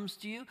God comes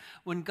to you,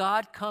 when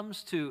God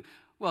comes to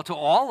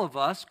all of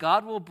us,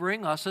 God will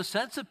bring us a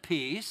sense of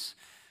peace,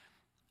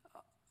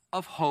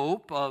 of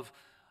hope, of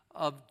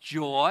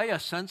joy, a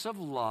sense of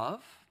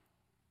love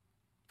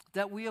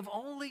that we have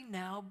only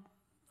now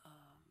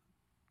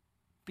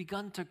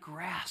begun to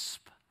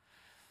grasp.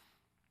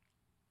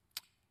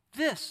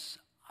 This,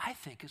 I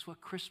think, is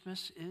what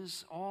Christmas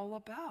is all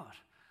about.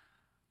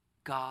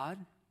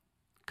 God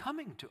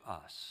coming to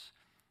us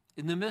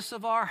in the midst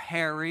of our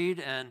harried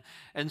and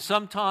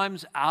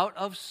sometimes out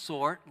of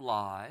sort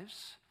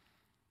lives.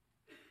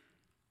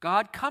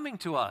 God coming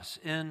to us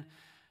in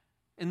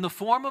the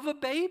form of a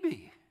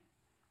baby.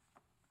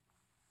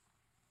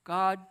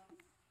 God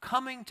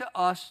coming to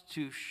us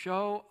to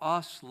show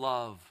us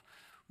love,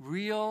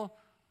 real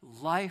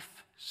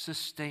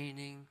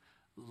life-sustaining,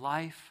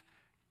 life-changing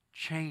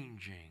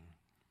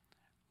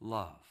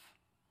love.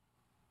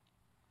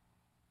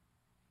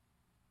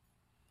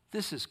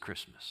 This is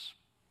Christmas.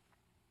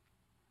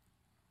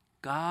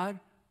 God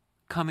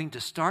coming to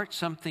start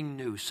something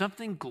new,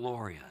 something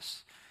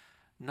glorious,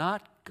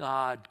 not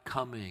God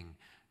coming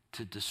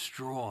to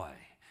destroy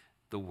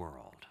the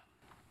world.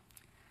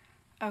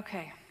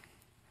 Okay,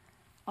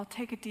 I'll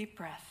take a deep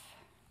breath.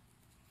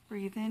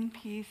 Breathe in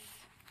peace.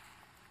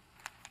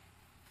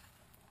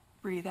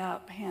 Breathe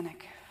out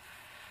panic.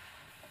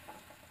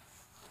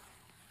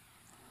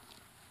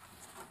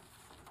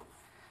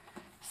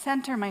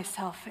 Center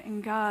myself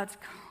in God's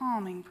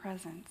calming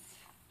presence.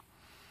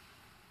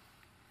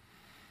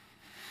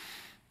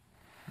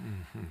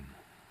 Mm-hmm.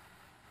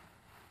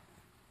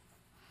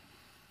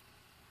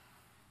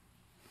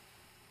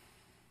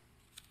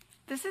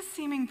 This is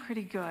seeming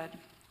pretty good.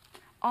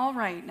 All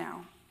right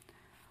now.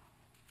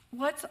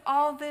 What's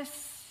all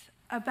this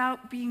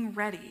about being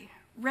ready?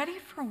 Ready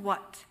for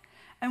what?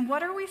 And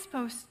what are we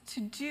supposed to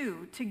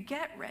do to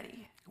get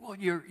ready? Well,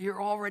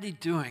 you're already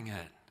doing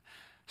it.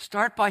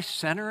 Start by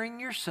centering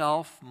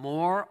yourself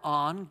more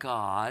on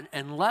God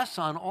and less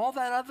on all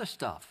that other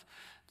stuff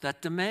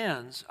that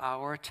demands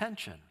our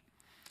attention.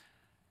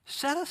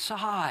 Set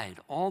aside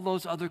all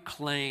those other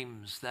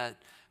claims that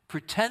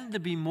pretend to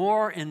be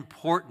more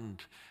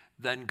important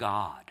than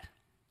God.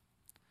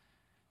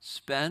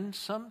 Spend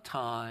some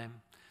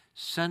time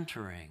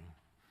centering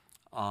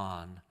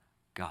on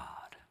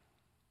God.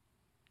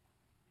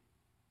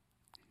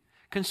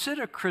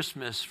 Consider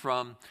Christmas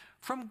from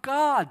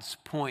God's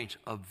point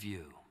of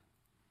view.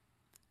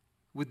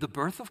 With the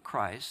birth of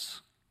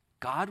Christ,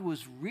 God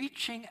was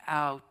reaching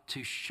out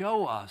to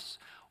show us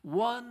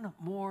one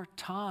more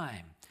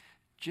time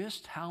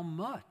just how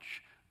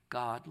much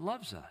God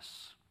loves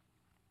us.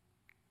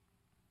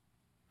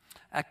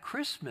 At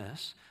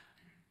Christmas,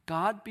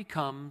 God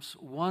becomes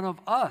one of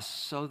us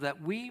so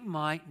that we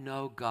might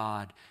know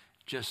God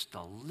just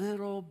a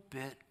little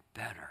bit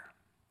better.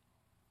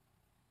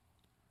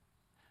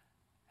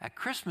 At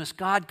Christmas,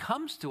 God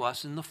comes to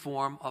us in the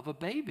form of a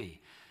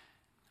baby.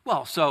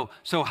 Well, so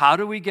how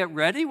do we get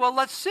ready? Well,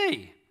 let's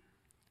see.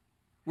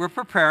 We're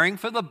preparing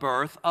for the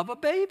birth of a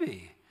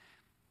baby.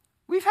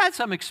 We've had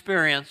some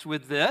experience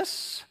with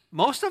this.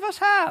 Most of us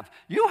have.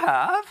 You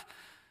have.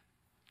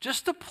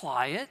 Just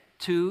apply it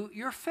to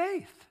your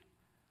faith.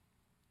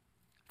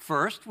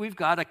 First, we've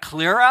got to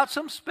clear out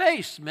some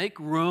space, make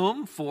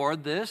room for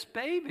this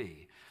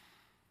baby.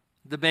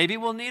 The baby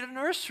will need a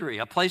nursery,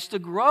 a place to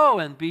grow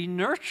and be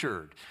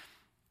nurtured.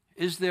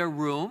 Is there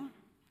room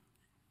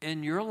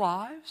in your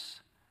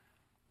lives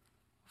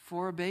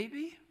for a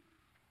baby?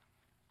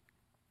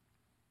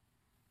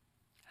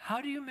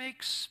 How do you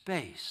make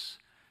space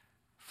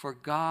for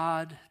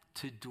God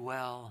to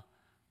dwell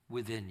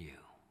within you?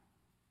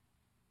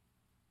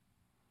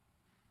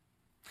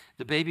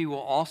 The baby will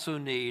also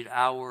need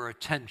our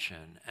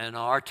attention and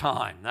our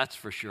time, that's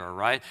for sure,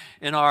 right?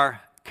 In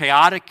our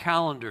chaotic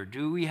calendar,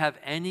 do we have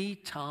any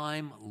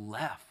time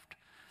left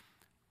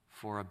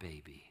for a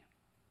baby?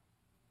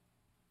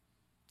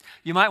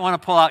 You might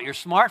want to pull out your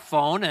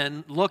smartphone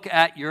and look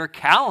at your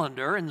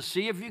calendar and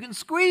see if you can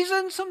squeeze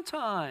in some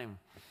time.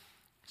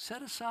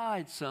 Set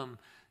aside some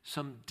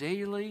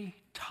daily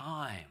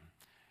time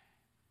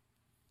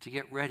to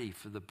get ready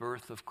for the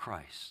birth of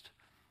Christ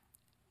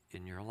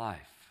in your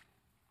life.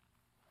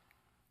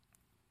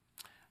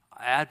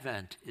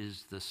 Advent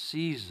is the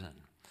season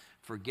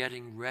for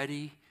getting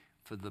ready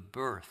for the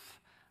birth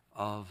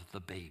of the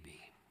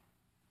baby.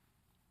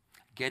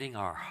 getting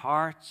our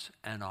hearts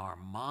and our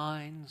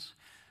minds,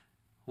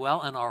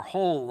 well, and our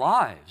whole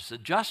lives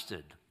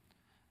adjusted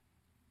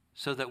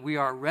so that we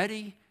are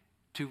ready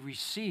to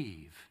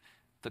receive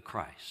the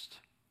Christ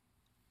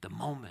the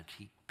moment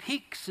he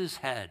peeks his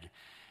head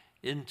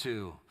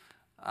into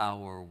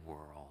our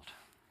world.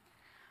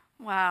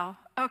 Wow.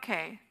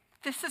 Okay,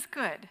 this is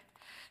good.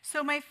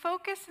 So my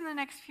focus in the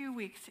next few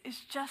weeks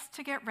is just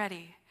to get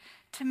ready,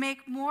 to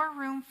make more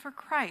room for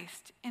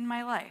Christ in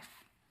my life.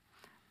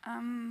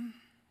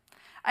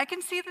 I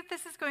can see that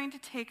this is going to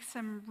take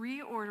some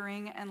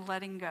reordering and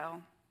letting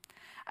go.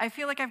 I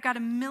feel like I've got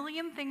a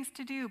million things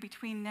to do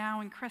between now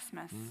and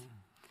Christmas.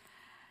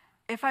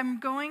 If I'm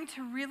going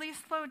to really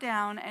slow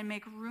down and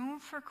make room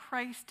for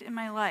Christ in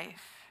my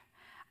life,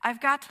 I've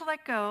got to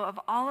let go of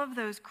all of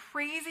those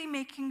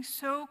crazy-making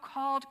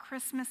so-called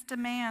Christmas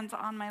demands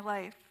on my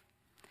life.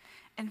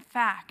 In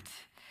fact,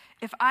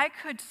 if I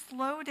could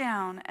slow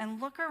down and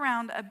look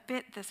around a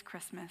bit this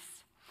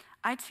Christmas,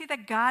 I'd see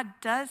that God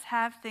does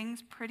have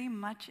things pretty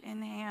much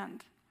in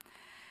hand.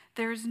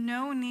 There's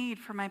no need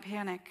for my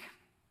panic.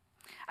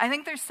 I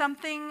think there's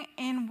something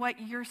in what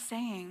you're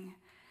saying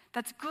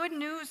that's good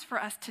news for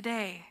us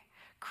today.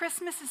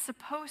 Christmas is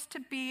supposed to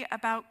be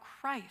about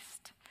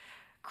Christ.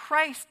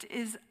 Christ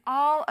is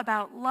all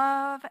about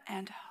love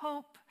and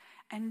hope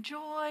and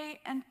joy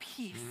and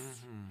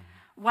peace.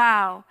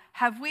 Wow,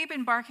 have we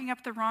been barking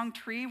up the wrong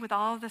tree with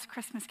all of this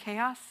Christmas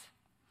chaos?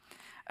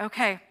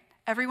 Okay,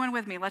 everyone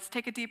with me, let's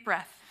take a deep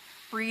breath.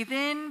 Breathe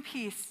in,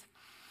 peace.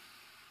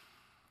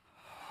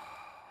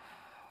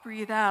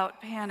 Breathe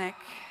out, panic.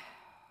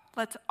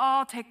 Let's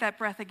all take that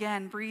breath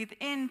again. Breathe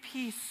in,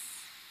 peace.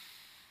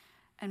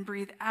 And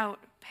breathe out,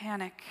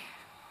 panic.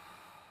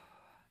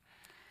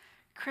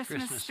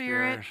 Christmas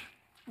Spirit,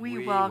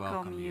 we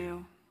welcome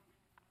you.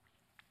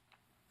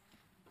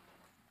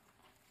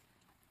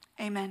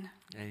 Amen.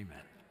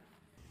 Amen.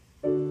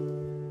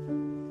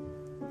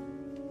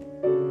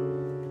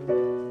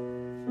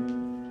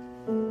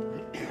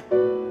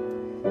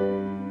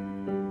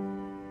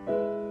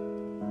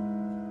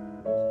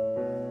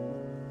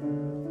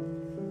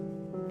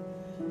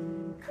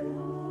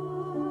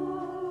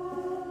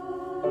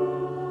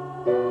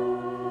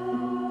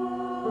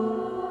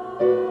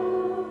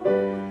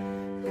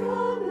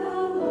 Come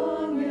thou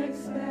long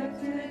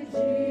expected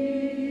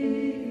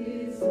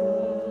Jesus,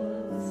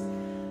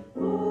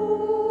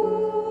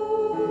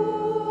 oh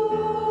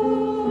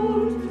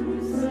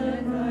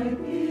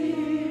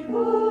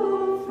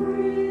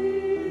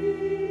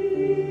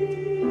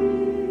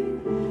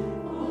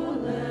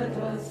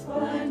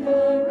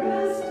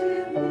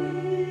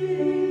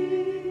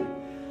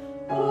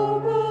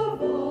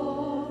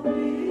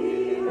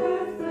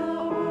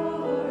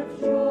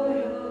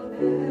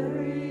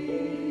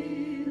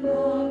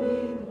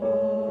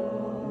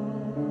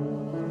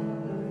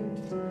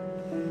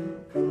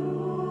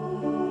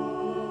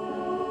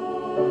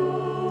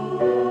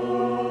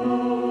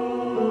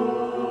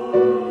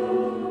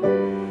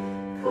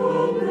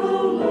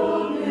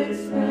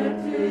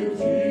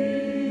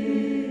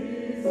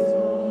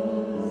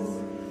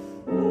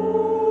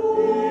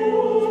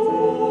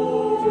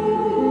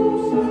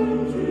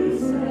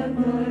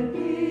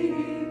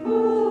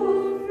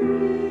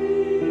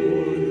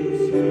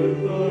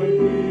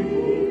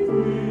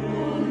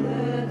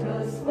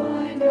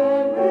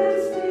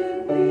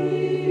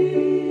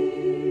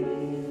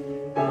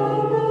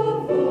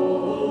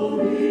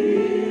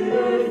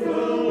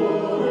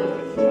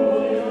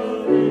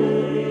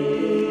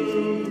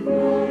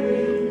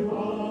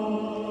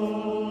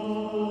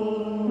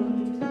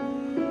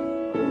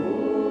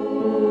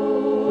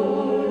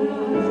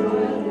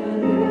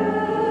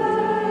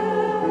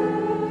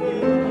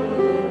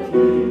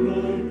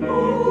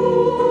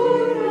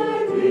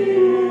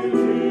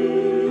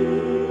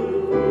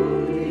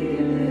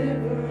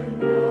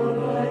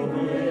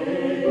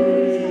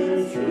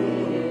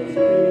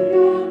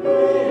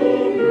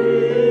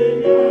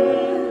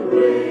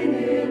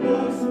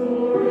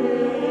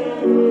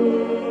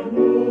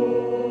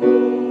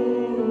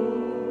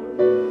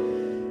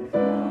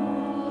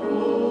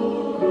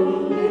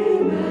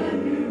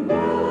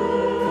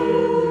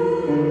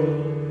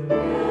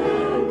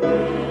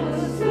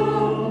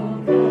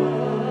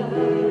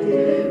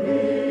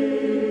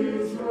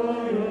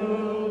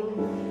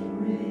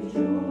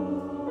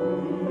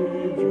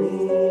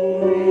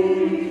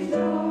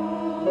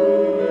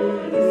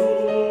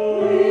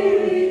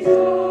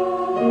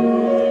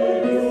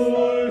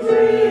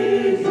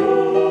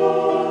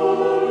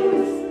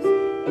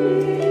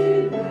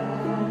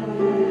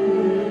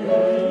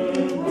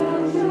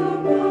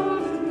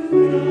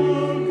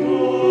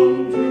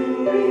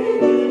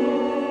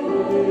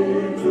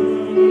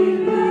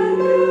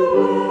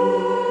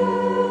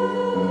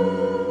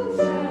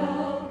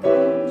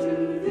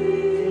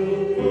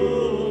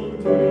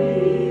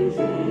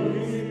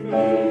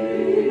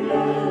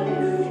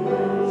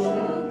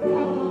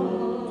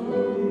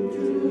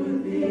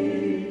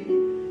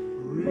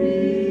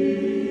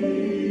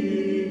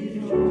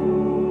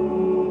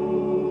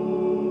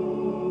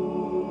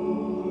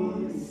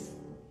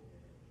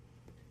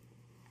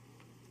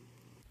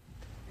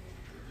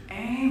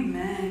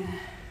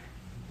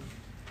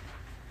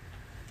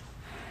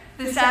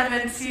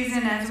Advent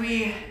season as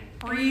we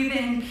breathe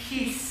in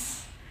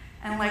peace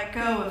and let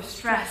go of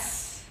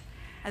stress,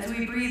 as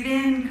we breathe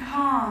in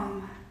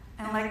calm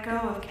and let go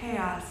of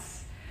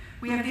chaos,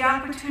 we have the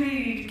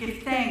opportunity to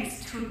give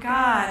thanks to a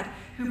God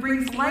who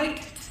brings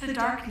light to the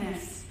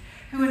darkness,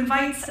 who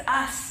invites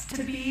us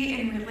to be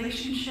in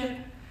relationship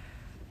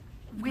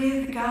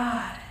with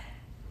God.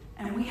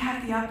 And we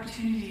have the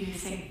opportunity to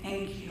say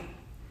thank you.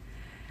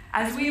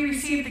 As we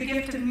receive the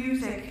gift of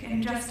music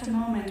in just a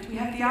moment, we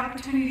have the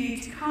opportunity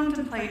to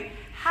contemplate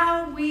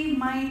how we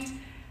might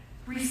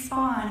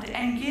respond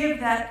and give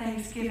that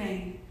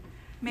thanksgiving,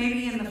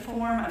 maybe in the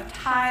form of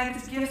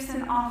tithes, gifts,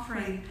 and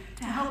offering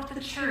to help the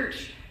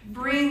church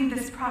bring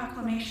this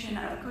proclamation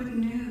of good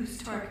news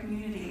to our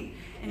community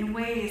in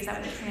ways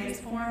that will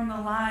transform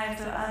the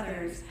lives of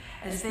others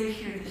as they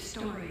hear the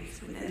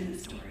stories within the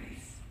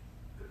stories.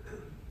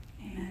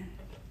 Amen.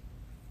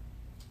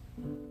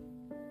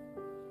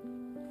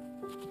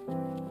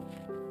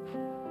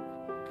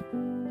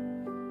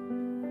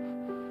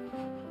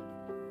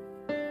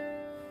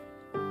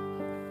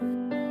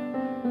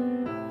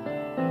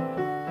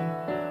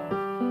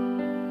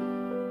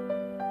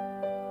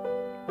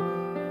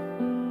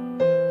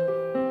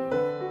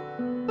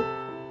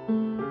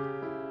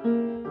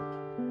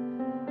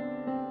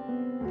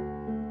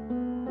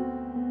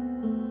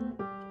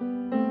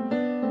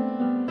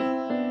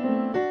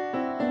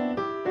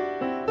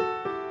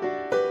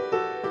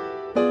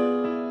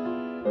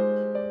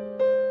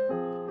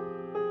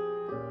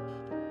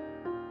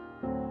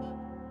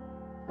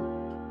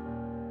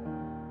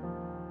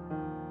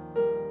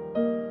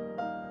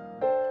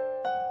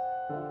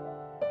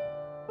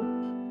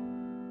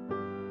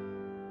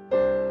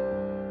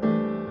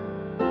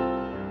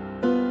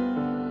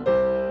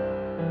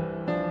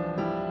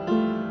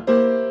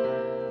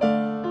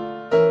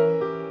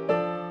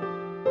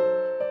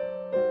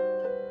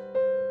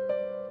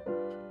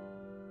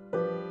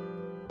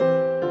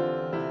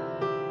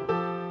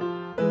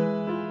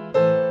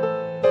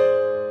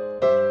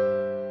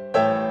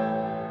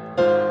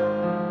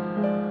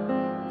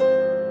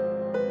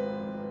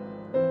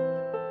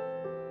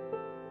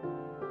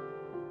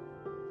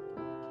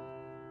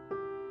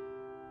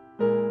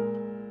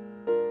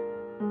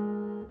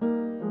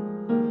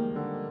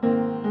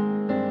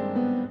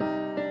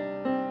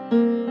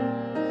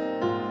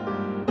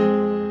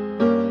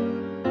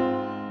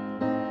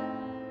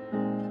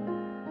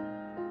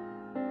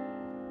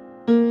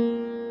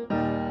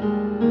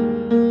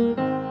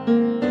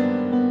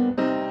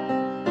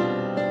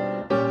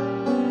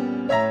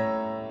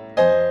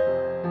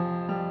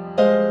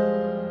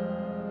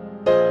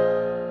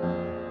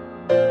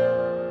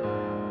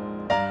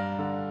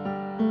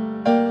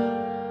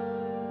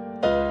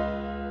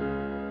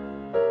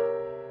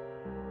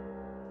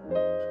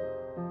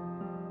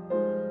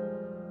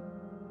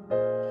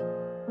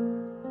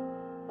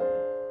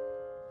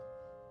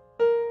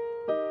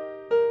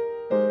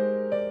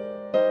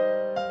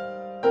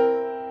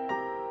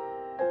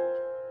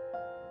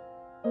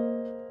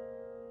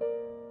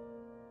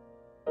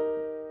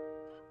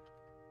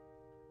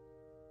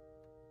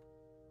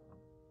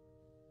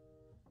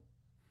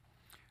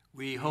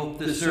 We hope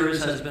this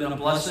service has been a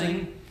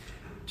blessing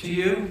to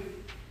you.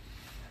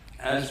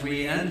 As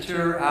we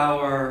enter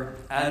our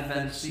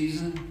Advent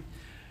season,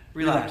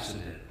 relax a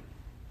bit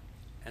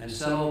and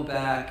settle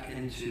back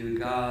into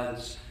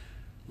God's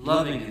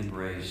loving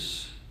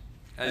embrace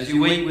as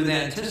you wait with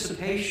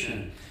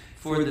anticipation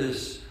for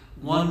this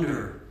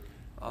wonder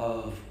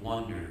of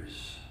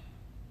wonders.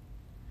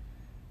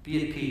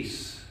 Be at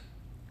peace.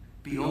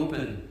 Be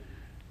open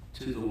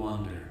to the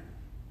wonder.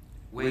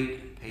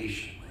 Wait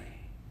patiently.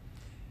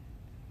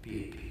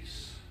 Be at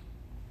peace.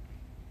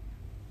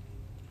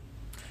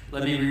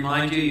 Let me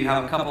remind you, you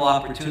have a couple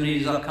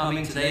opportunities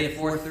upcoming today at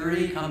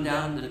 4:30. Come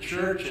down to the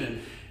church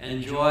and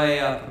enjoy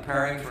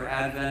preparing for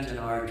Advent in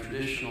our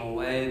traditional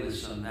way with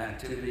some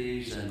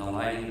activities and the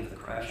lighting of the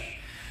creche.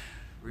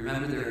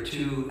 Remember, there are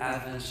 2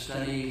 Advent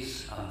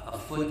studies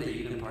afoot that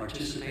you can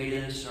participate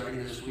in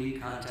starting this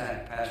week.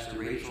 Contact Pastor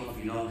Rachel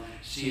if you don't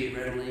see it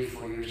readily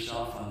for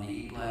yourself on the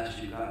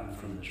e-blast you've gotten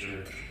from the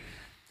church.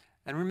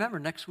 And remember,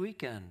 next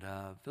weekend,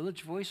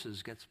 Village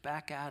Voices gets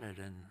back at it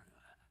and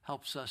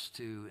helps us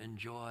to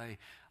enjoy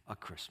a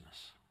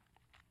Christmas.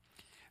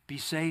 Be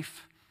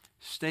safe,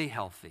 stay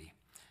healthy,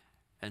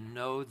 and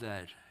know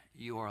that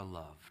you are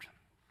loved.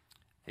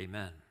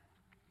 Amen.